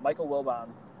 Michael Wilbon,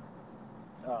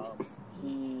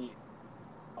 he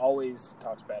always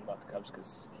talks bad about the Cubs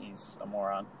because he's a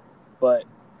moron. But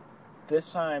this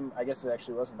time, I guess it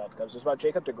actually wasn't about the Cubs. It was about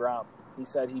Jacob deGrom. He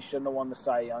said he shouldn't have won the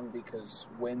Cy Young because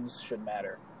wins should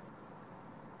matter.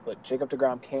 But Jacob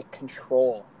deGrom can't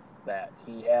control that.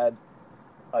 He had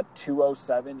a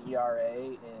 2.07 ERA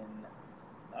in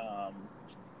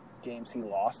games he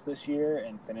lost this year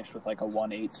and finished with like a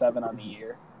 1.87 on the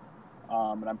year.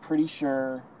 And I'm pretty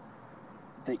sure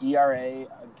the ERA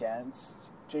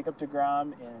against Jacob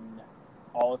deGrom in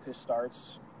all of his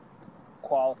starts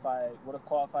would have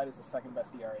qualified as the second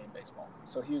best ERA in baseball.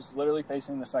 So he was literally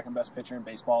facing the second best pitcher in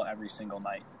baseball every single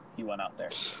night he went out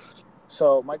there.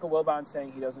 So Michael Wilbon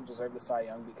saying he doesn't deserve the Cy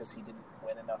Young because he didn't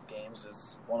win enough games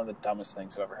is one of the dumbest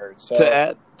things I've ever heard. So to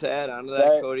add on to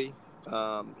that, Cody,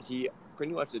 he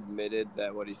pretty much admitted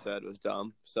that what he said was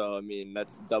dumb. So I mean,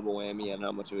 that's double whammy on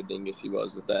how much of a dingus he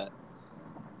was with that.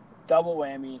 Double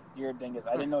whammy, you're a dingus.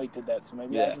 I didn't know he did that, so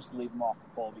maybe I'll just leave him off the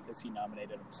poll because he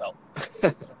nominated himself.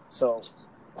 So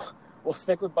we'll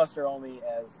stick with Buster Olney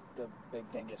as the big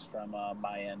dingus from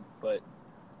my end. But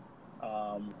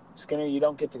Skinner, you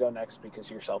don't get to go next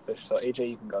because you're selfish. So AJ,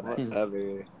 you can go next.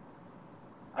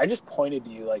 I just pointed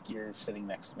to you like you're sitting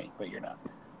next to me, but you're not.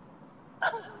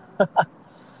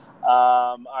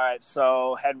 All right,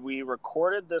 so had we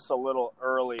recorded this a little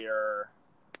earlier,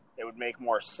 it would make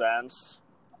more sense.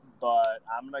 But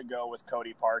I'm going to go with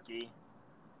Cody Parkey.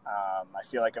 I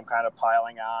feel like I'm kind of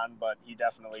piling on, but he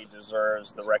definitely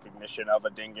deserves the recognition of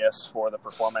a dingus for the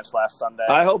performance last Sunday.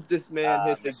 I hope this man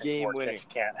hits a game winner.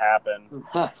 Can't happen.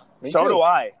 So do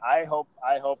I. I hope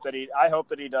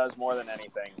that he does more than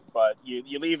anything. But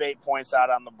you leave 8 points out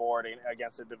on the board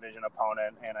against a division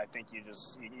opponent, and I think you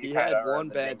kind of had one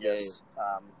bad dingus. Day.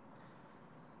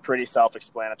 Pretty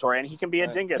self-explanatory, and he can be a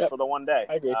dingus for the one day.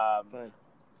 I agree.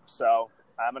 So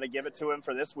I'm going to give it to him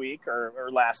for this week or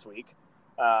last week.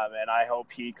 And I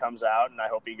hope he comes out, and I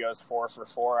hope he goes 4 for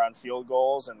 4 on field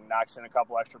goals and knocks in a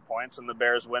couple extra points, and the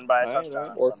Bears win by a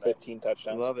touchdown. Or 15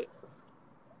 touchdowns. Love it.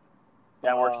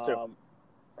 That works too.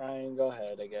 Ryan, go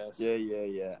ahead, I guess.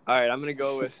 Yeah. All right, I'm going to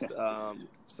go with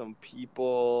some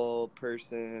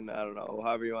person, I don't know,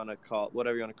 whatever you want to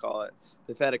call it.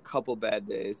 They've had a couple bad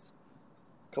days,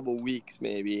 a couple weeks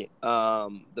maybe.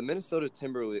 The Minnesota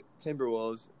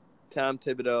Timberwolves, Tom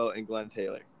Thibodeau, and Glenn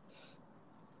Taylor.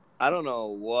 I don't know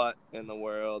what in the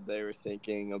world they were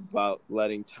thinking about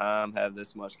letting Tom have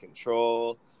this much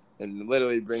control and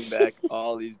literally bring back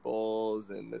all these bowls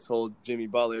and this whole Jimmy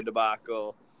Butler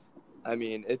debacle. I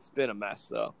mean, it's been a mess,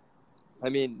 though. I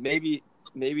mean, maybe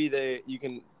you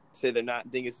can say they're not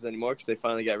dinguses anymore because they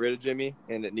finally got rid of Jimmy,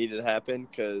 and it needed to happen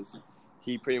because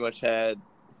he pretty much had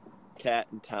cat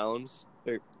in Towns.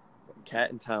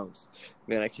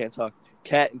 Man, I can't talk.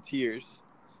 Cat in tears.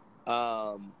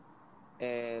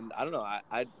 And I don't know.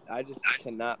 I just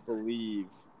cannot believe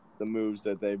the moves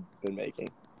that they've been making.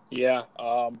 Yeah.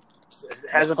 It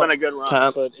hasn't been a good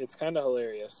run, but it's kind of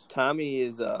hilarious.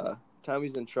 Tommy's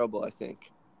in trouble, I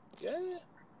think. Yeah.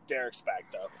 Derek's back,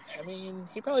 though. I mean,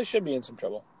 he probably should be in some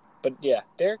trouble. But, yeah,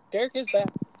 Derek is back.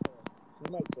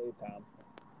 He might save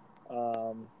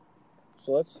Tom.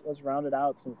 So let's round it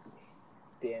out since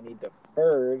Danny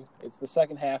deferred. It's the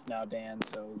second half now, Dan,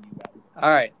 so you got it. All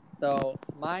right. So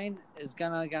mine is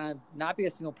gonna not be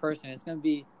a single person. It's gonna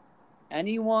be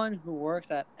anyone who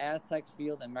works at Aztec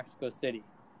Field in Mexico City.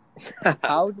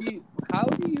 How do you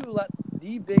let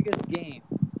the biggest game,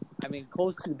 I mean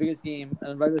close to the biggest game in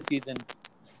the regular season,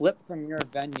 slip from your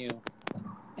venue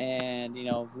and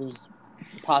lose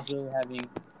the possibility of having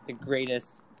the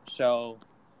greatest show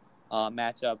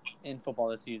matchup in football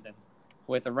this season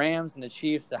with the Rams and the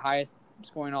Chiefs, the highest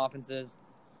scoring offenses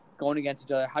going against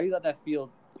each other? How do you let that field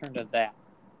turn to that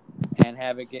and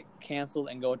have it get canceled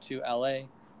and go to LA,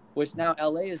 which now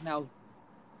LA is now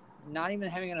not even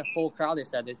having a full crowd? They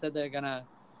said they're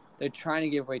trying to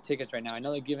give away tickets right now. I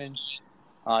know they're giving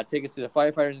tickets to the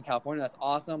firefighters in California. That's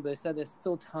awesome, but they said there's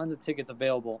still tons of tickets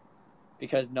available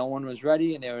because no one was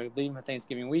ready and they were leaving for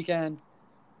Thanksgiving weekend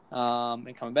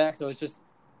and coming back. So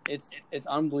it's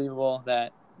unbelievable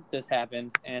that this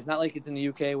happened, and it's not like it's in the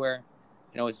UK where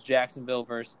it's Jacksonville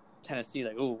versus Tennessee,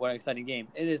 like, ooh, what an exciting game.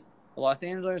 It is the Los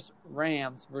Angeles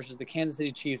Rams versus the Kansas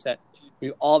City Chiefs that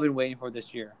we've all been waiting for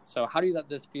this year. So how do you let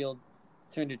this field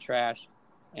turn to trash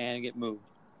and get moved?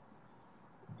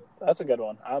 That's a good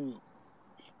one.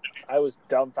 I was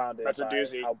dumbfounded That's a by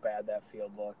doozy. how bad that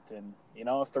field looked. And,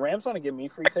 if the Rams want to give me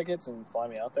free tickets and fly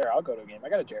me out there, I'll go to a game. I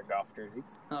got a Jared Goff jersey.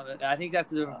 No, I think that's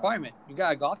the requirement. You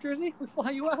got a golf jersey? We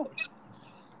fly you out.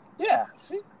 Yeah,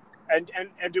 see? And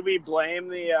do we blame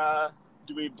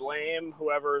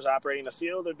whoever's operating the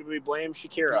field, or do we blame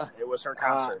Shakira? It was her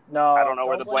concert. No, I don't know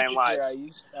where the blame lies.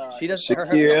 She does.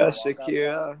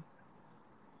 Shakira.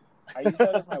 I used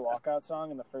that as my walkout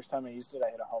song, and the first time I used it, I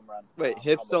hit a home run. Wait,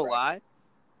 Hips Don't Lie?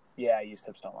 Yeah, I used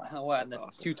Hips Don't Lie. What, the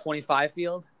awesome. 225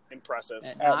 field? Impressive.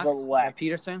 At Knox, at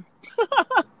Peterson?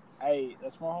 Hey,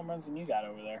 that's more home runs than you got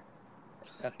over there.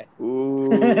 Okay.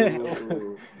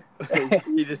 Ooh.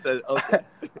 He just said, okay.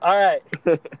 All right.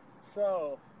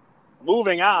 So,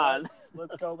 moving on.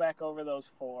 Let's go back over those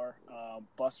four.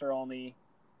 Buster Olney,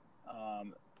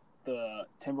 the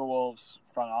Timberwolves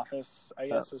front office, I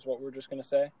guess is what we're just going to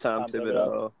say. Tom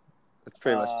Thibodeau. That's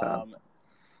pretty much Tom.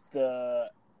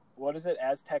 What is it?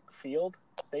 Aztec Field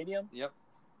Stadium? Yep.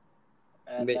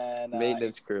 And then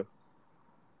maintenance crew,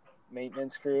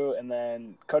 and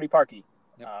then Cody Parkey.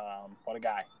 Yep. What a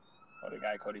guy,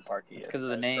 Cody Parkey is. Because of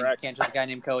the name. Correct. Can't trust a guy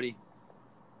named Cody.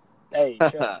 Hey,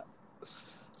 sure.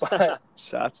 But,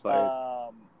 shots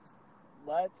fired.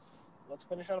 Let's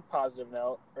finish on a positive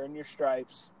note. Earn your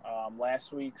stripes.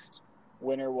 Last week's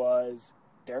winner was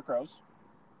Derrick Rose.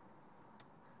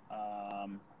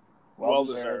 Well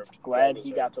deserved. Glad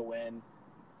he got the win.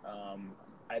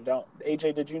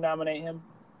 AJ, did you nominate him?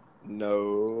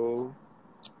 No.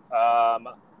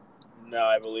 No,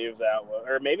 I believe that was,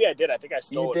 or maybe I did. I think I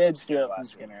stole it. You did steal it from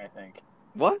Skinner, I think.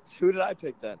 What? Who did I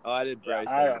pick then? Oh, I did Bryce.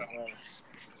 I don't know.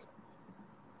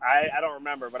 I don't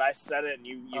remember, but I said it and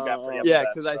you got pretty upset. Yeah,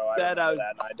 because I said I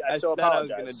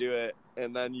was going to do it,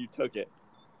 and then you took it.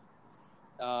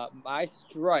 My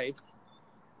stripes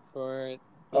for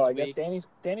I guess Danny's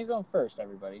going first,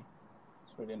 everybody.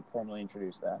 So we didn't formally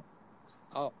introduce that.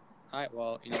 Oh, all right.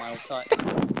 Well, I thought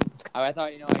I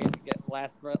get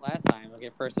last time. I'll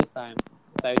get first this time.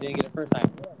 I didn't get it first time.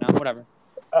 No, whatever.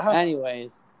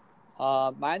 Anyways,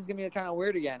 mine's gonna be kind of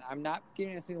weird again. I'm not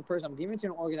giving it to a single person. I'm giving it to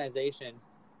an organization,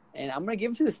 and I'm gonna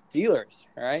give it to the Steelers.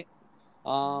 All right.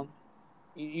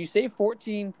 You save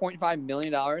 $14.5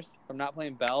 million from not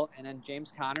playing Bell, and then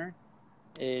James Conner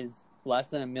is less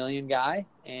than $1 million guy,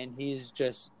 and he's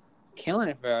just killing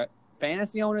it for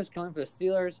fantasy owners, killing it for the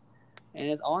Steelers, and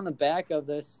it's on the back of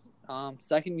this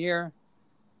second-year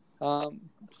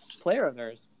player of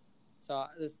theirs. So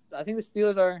I think the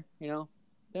Steelers are,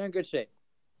 they're in good shape.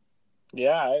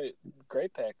 Yeah,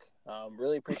 great pick.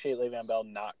 Really appreciate Le'Veon Bell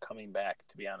not coming back,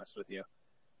 to be honest with you.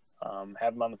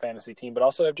 Have him on the fantasy team, but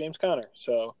also have James Conner.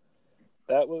 So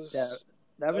that was that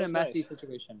would have been a messy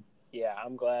situation. Yeah,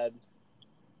 I'm glad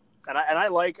And I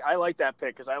like that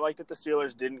pick because I like that the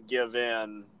Steelers didn't give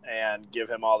in and give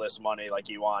him all this money like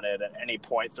he wanted at any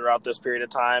point throughout this period of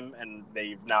time, and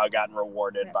they've now gotten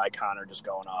rewarded by Connor just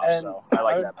going off. And so I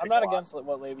like that pick. I'm not against what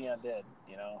Le'Veon did.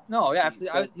 No, yeah,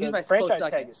 absolutely. The franchise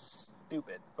tag is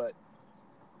stupid, but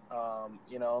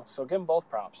so give them both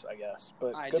props, I guess.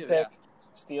 But good pick,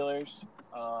 Steelers.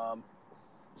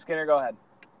 Skinner, go ahead.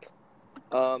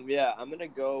 I'm gonna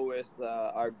go with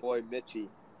our boy Mitchie.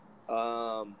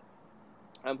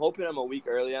 I'm hoping I'm a week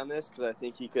early on this because I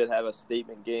think he could have a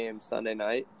statement game Sunday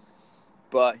night.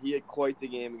 But he had quite the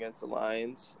game against the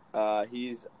Lions.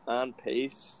 He's on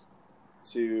pace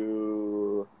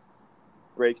to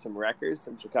break some records,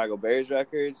 some Chicago Bears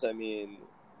records. I mean,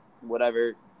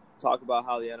 whatever. Talk about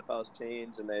how the NFL has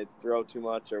changed and they throw too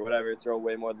much or whatever, throw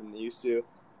way more than they used to.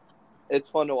 It's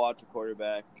fun to watch a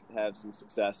quarterback have some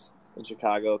success in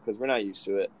Chicago because we're not used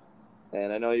to it.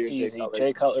 And I know you're Easy. Jay Cutler.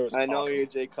 Jay Cutler was I know awesome. you're a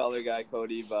Jay Cutler guy,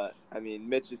 Cody, but I mean,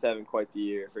 Mitch is having quite the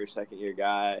year for a second-year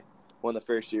guy. When the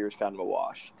first year was kind of a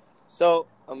wash. So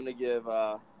I'm gonna give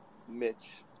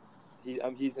Mitch.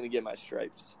 He's gonna get my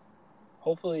stripes.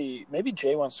 Hopefully, maybe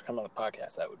Jay wants to come on the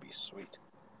podcast. That would be sweet.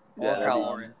 Or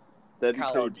Kyle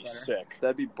That would be sick.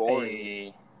 That'd be boring.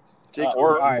 Hey. Jake,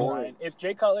 all right, Ryan. If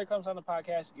Jay Cutler comes on the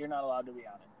podcast, you're not allowed to be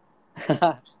on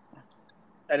it.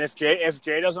 And if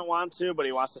Jay doesn't want to, but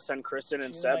he wants to send Kristen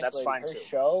instead, that's fine too.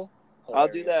 Show, I'll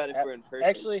do that if we're in person.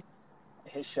 Actually,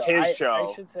 his show.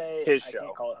 I should say I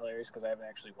can't call it hilarious because I haven't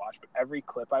actually watched, but every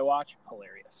clip I watch,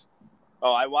 hilarious.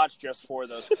 Oh, I watched just for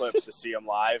those clips to see him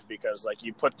live because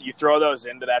you throw those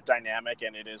into that dynamic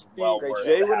and it is well worth.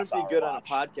 Jay wouldn't be good on a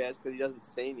podcast because he doesn't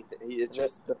say anything. It's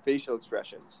just the facial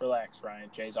expressions. Relax, Ryan.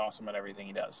 Jay's awesome at everything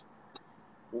he does.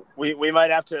 We might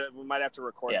have to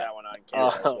record that one on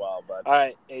camera as well. But all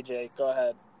right, AJ, go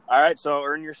ahead. All right, so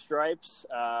earn your stripes.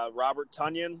 Robert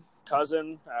Tonyan,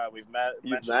 cousin. We've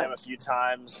mentioned him a few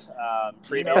times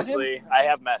previously. I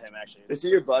have met him actually. Is he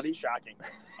your buddy? Shocking.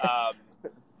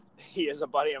 He is a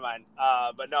buddy of mine.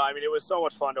 But no, I mean, it was so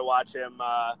much fun to watch him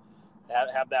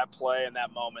have that play and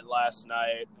that moment last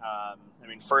night. I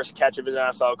mean, first catch of his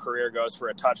NFL career goes for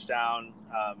a touchdown,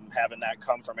 having that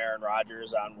come from Aaron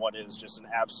Rodgers on what is just an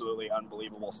absolutely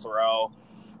unbelievable throw.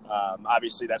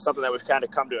 Obviously, that's something that we've kind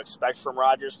of come to expect from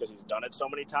Rodgers because he's done it so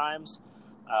many times.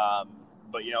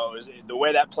 But, it was the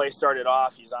way that play started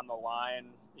off, he's on the line.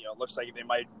 It looks like they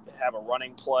might have a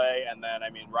running play, and then,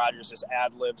 Rodgers just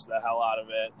ad-libs the hell out of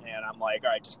it, and I'm like, all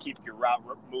right, just keep your route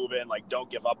moving, don't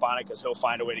give up on it because he'll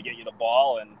find a way to get you the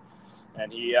ball,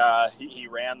 and he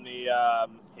ran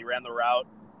the route,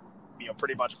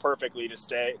 pretty much perfectly to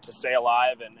stay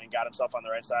alive and got himself on the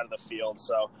right side of the field.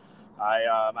 So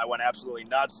I went absolutely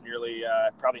nuts, nearly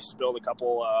probably spilled a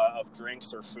couple of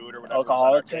drinks or food or whatever was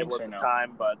on our table at the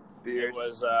time, but it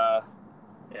was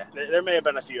there may have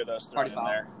been a few of those thrown in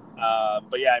there.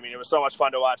 But yeah, it was so much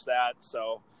fun to watch that.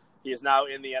 So he is now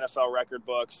in the NFL record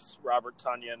books. Robert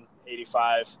Tonyan,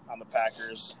 85 on the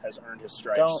Packers, has earned his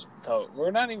stripes. I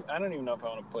don't even know if I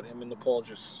want to put him in the poll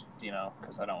just,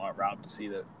 because I don't want Rob to see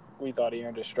that we thought he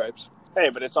earned his stripes. Hey,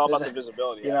 but it's all about the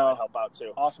visibility. That help out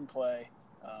too. Awesome play.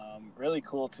 Really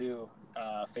cool too.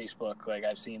 Facebook,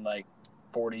 I've seen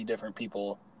 40 different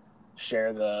people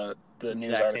share the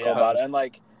news article about it.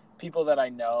 And people that I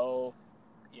know,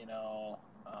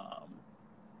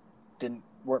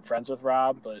 weren't friends with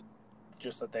Rob, but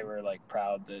just that they were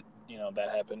proud that that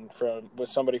happened with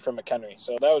somebody from McHenry.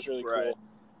 So that was really cool.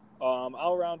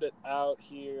 I'll round it out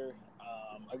here.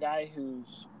 A guy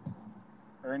who's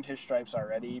earned his stripes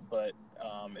already, but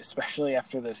especially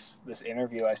after this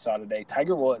interview I saw today,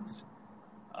 Tiger Woods.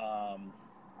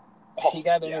 He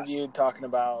got interviewed talking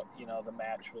about the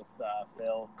match with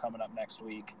Phil coming up next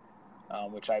week,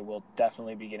 which I will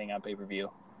definitely be getting on pay-per-view.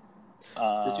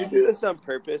 Did you do this on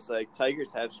purpose?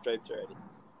 Tigers have stripes already.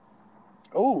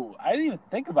 Oh, I didn't even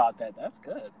think about that. That's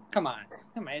good. Come on,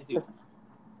 you.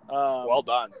 Well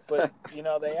done. But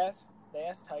they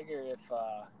asked Tiger if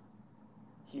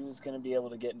he was going to be able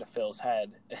to get into Phil's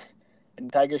head,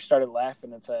 and Tiger started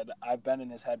laughing and said, "I've been in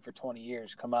his head for 20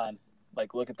 years. Come on,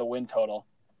 look at the win total."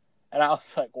 And I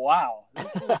was like, "Wow,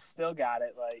 this dude still got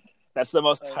it." That's the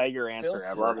most Tiger answer Phil's,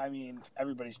 ever.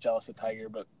 Everybody's jealous of Tiger,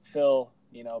 but Phil,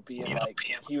 being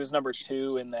he was number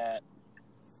 2 in that,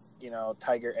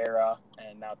 Tiger era,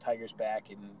 and now Tiger's back,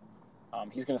 and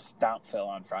he's going to stomp Phil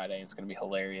on Friday. It's going to be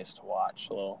hilarious to watch.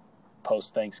 A little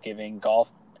post-Thanksgiving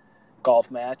golf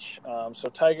match. So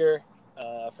Tiger,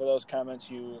 for those comments,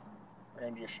 you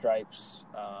earned your stripes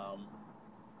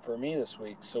for me this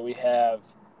week. So we have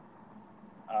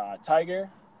Tiger,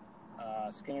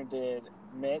 Skinner did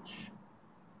Mitch,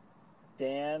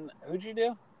 Dan, who'd you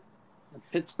do? The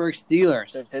Pittsburgh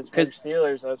Steelers. The Pittsburgh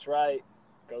Steelers, that's right.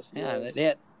 Go Steelers. Yeah, they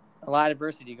had a lot of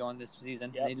adversity going this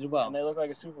season. Yep. They did well. And they look like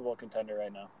a Super Bowl contender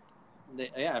right now.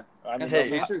 I mean,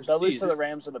 Hey, they'll lose to the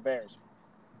Rams or the Bears.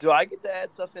 Do I get to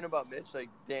add stuff in about Mitch? Like,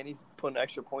 Danny's putting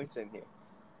extra points in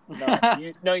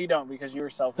here. No, you don't, because you were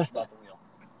selfish about the wheel.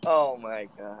 Oh, my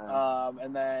God.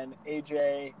 And then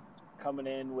AJ coming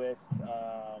in with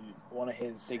one of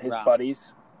his Rob.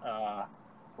 buddies.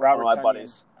 Robert my Tonyan,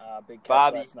 buddies. Big catch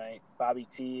Bobby. last night. Bobby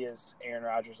T, as Aaron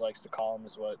Rodgers likes to call him,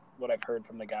 is what I've heard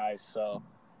from the guys. So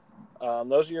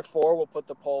those are your 4. We'll put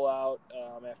the poll out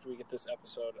after we get this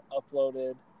episode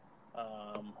uploaded.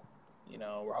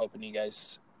 We're hoping you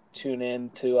guys tune in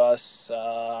to us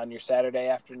on your Saturday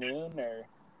afternoon or,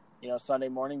 Sunday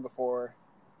morning before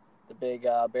the big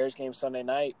Bears game Sunday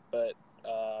night. But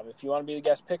if you want to be the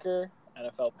guest picker,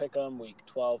 NFL Pick'em, Week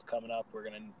 12 coming up.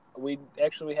 We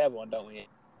have one, don't we?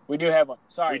 We do have one.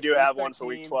 Sorry, We do have one for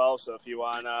Week 12. So if you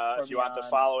want the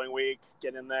following week,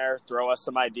 get in there, throw us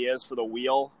some ideas for the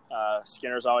wheel.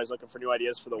 Skinner's always looking for new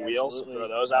ideas for the wheel, so throw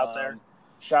those out there.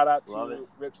 Shout out Love to it.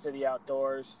 Rip City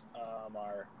Outdoors,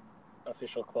 our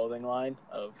official clothing line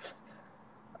of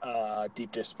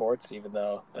Deep Dish Sports, even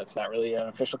though that's not really an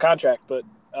official contract. But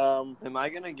Am I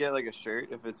going to get, like, a shirt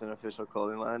if it's an official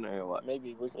clothing line or what?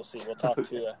 maybe we'll see. We'll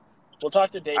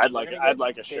talk to David. I'd like a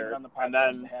David shirt. on the And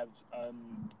podcast then- to have a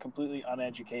completely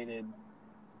uneducated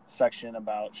section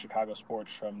about Chicago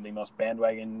sports from the most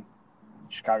bandwagon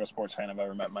Chicago sports fan I've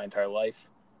ever met in my entire life.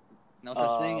 No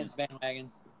such thing as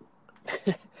bandwagon.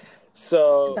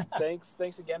 So thanks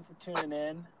again for tuning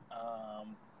in.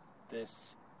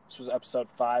 This was episode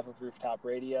 5 of Rooftop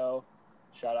Radio.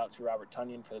 Shout out to Robert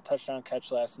Tonyan for the touchdown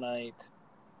catch last night.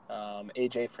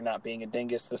 AJ for not being a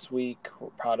dingus this week. We're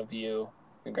proud of you.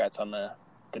 Congrats on the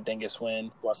dingus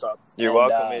win. What's up? You're And,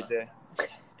 welcome, AJ.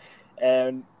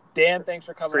 And Dan, thanks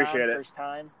for coming Appreciate on it. first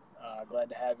time. Glad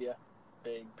to have you.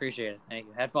 Appreciate it. Thank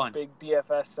you. Had fun. Big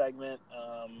DFS segment.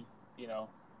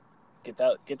 Get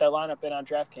that lineup in on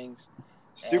DraftKings.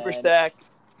 Super And- stack.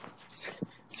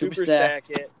 Super stack.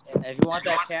 stack it. And if you want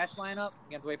that cash lineup,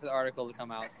 you have to wait for the article to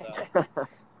come out. So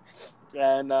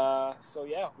And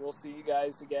we'll see you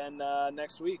guys again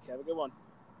next week. Have a good one.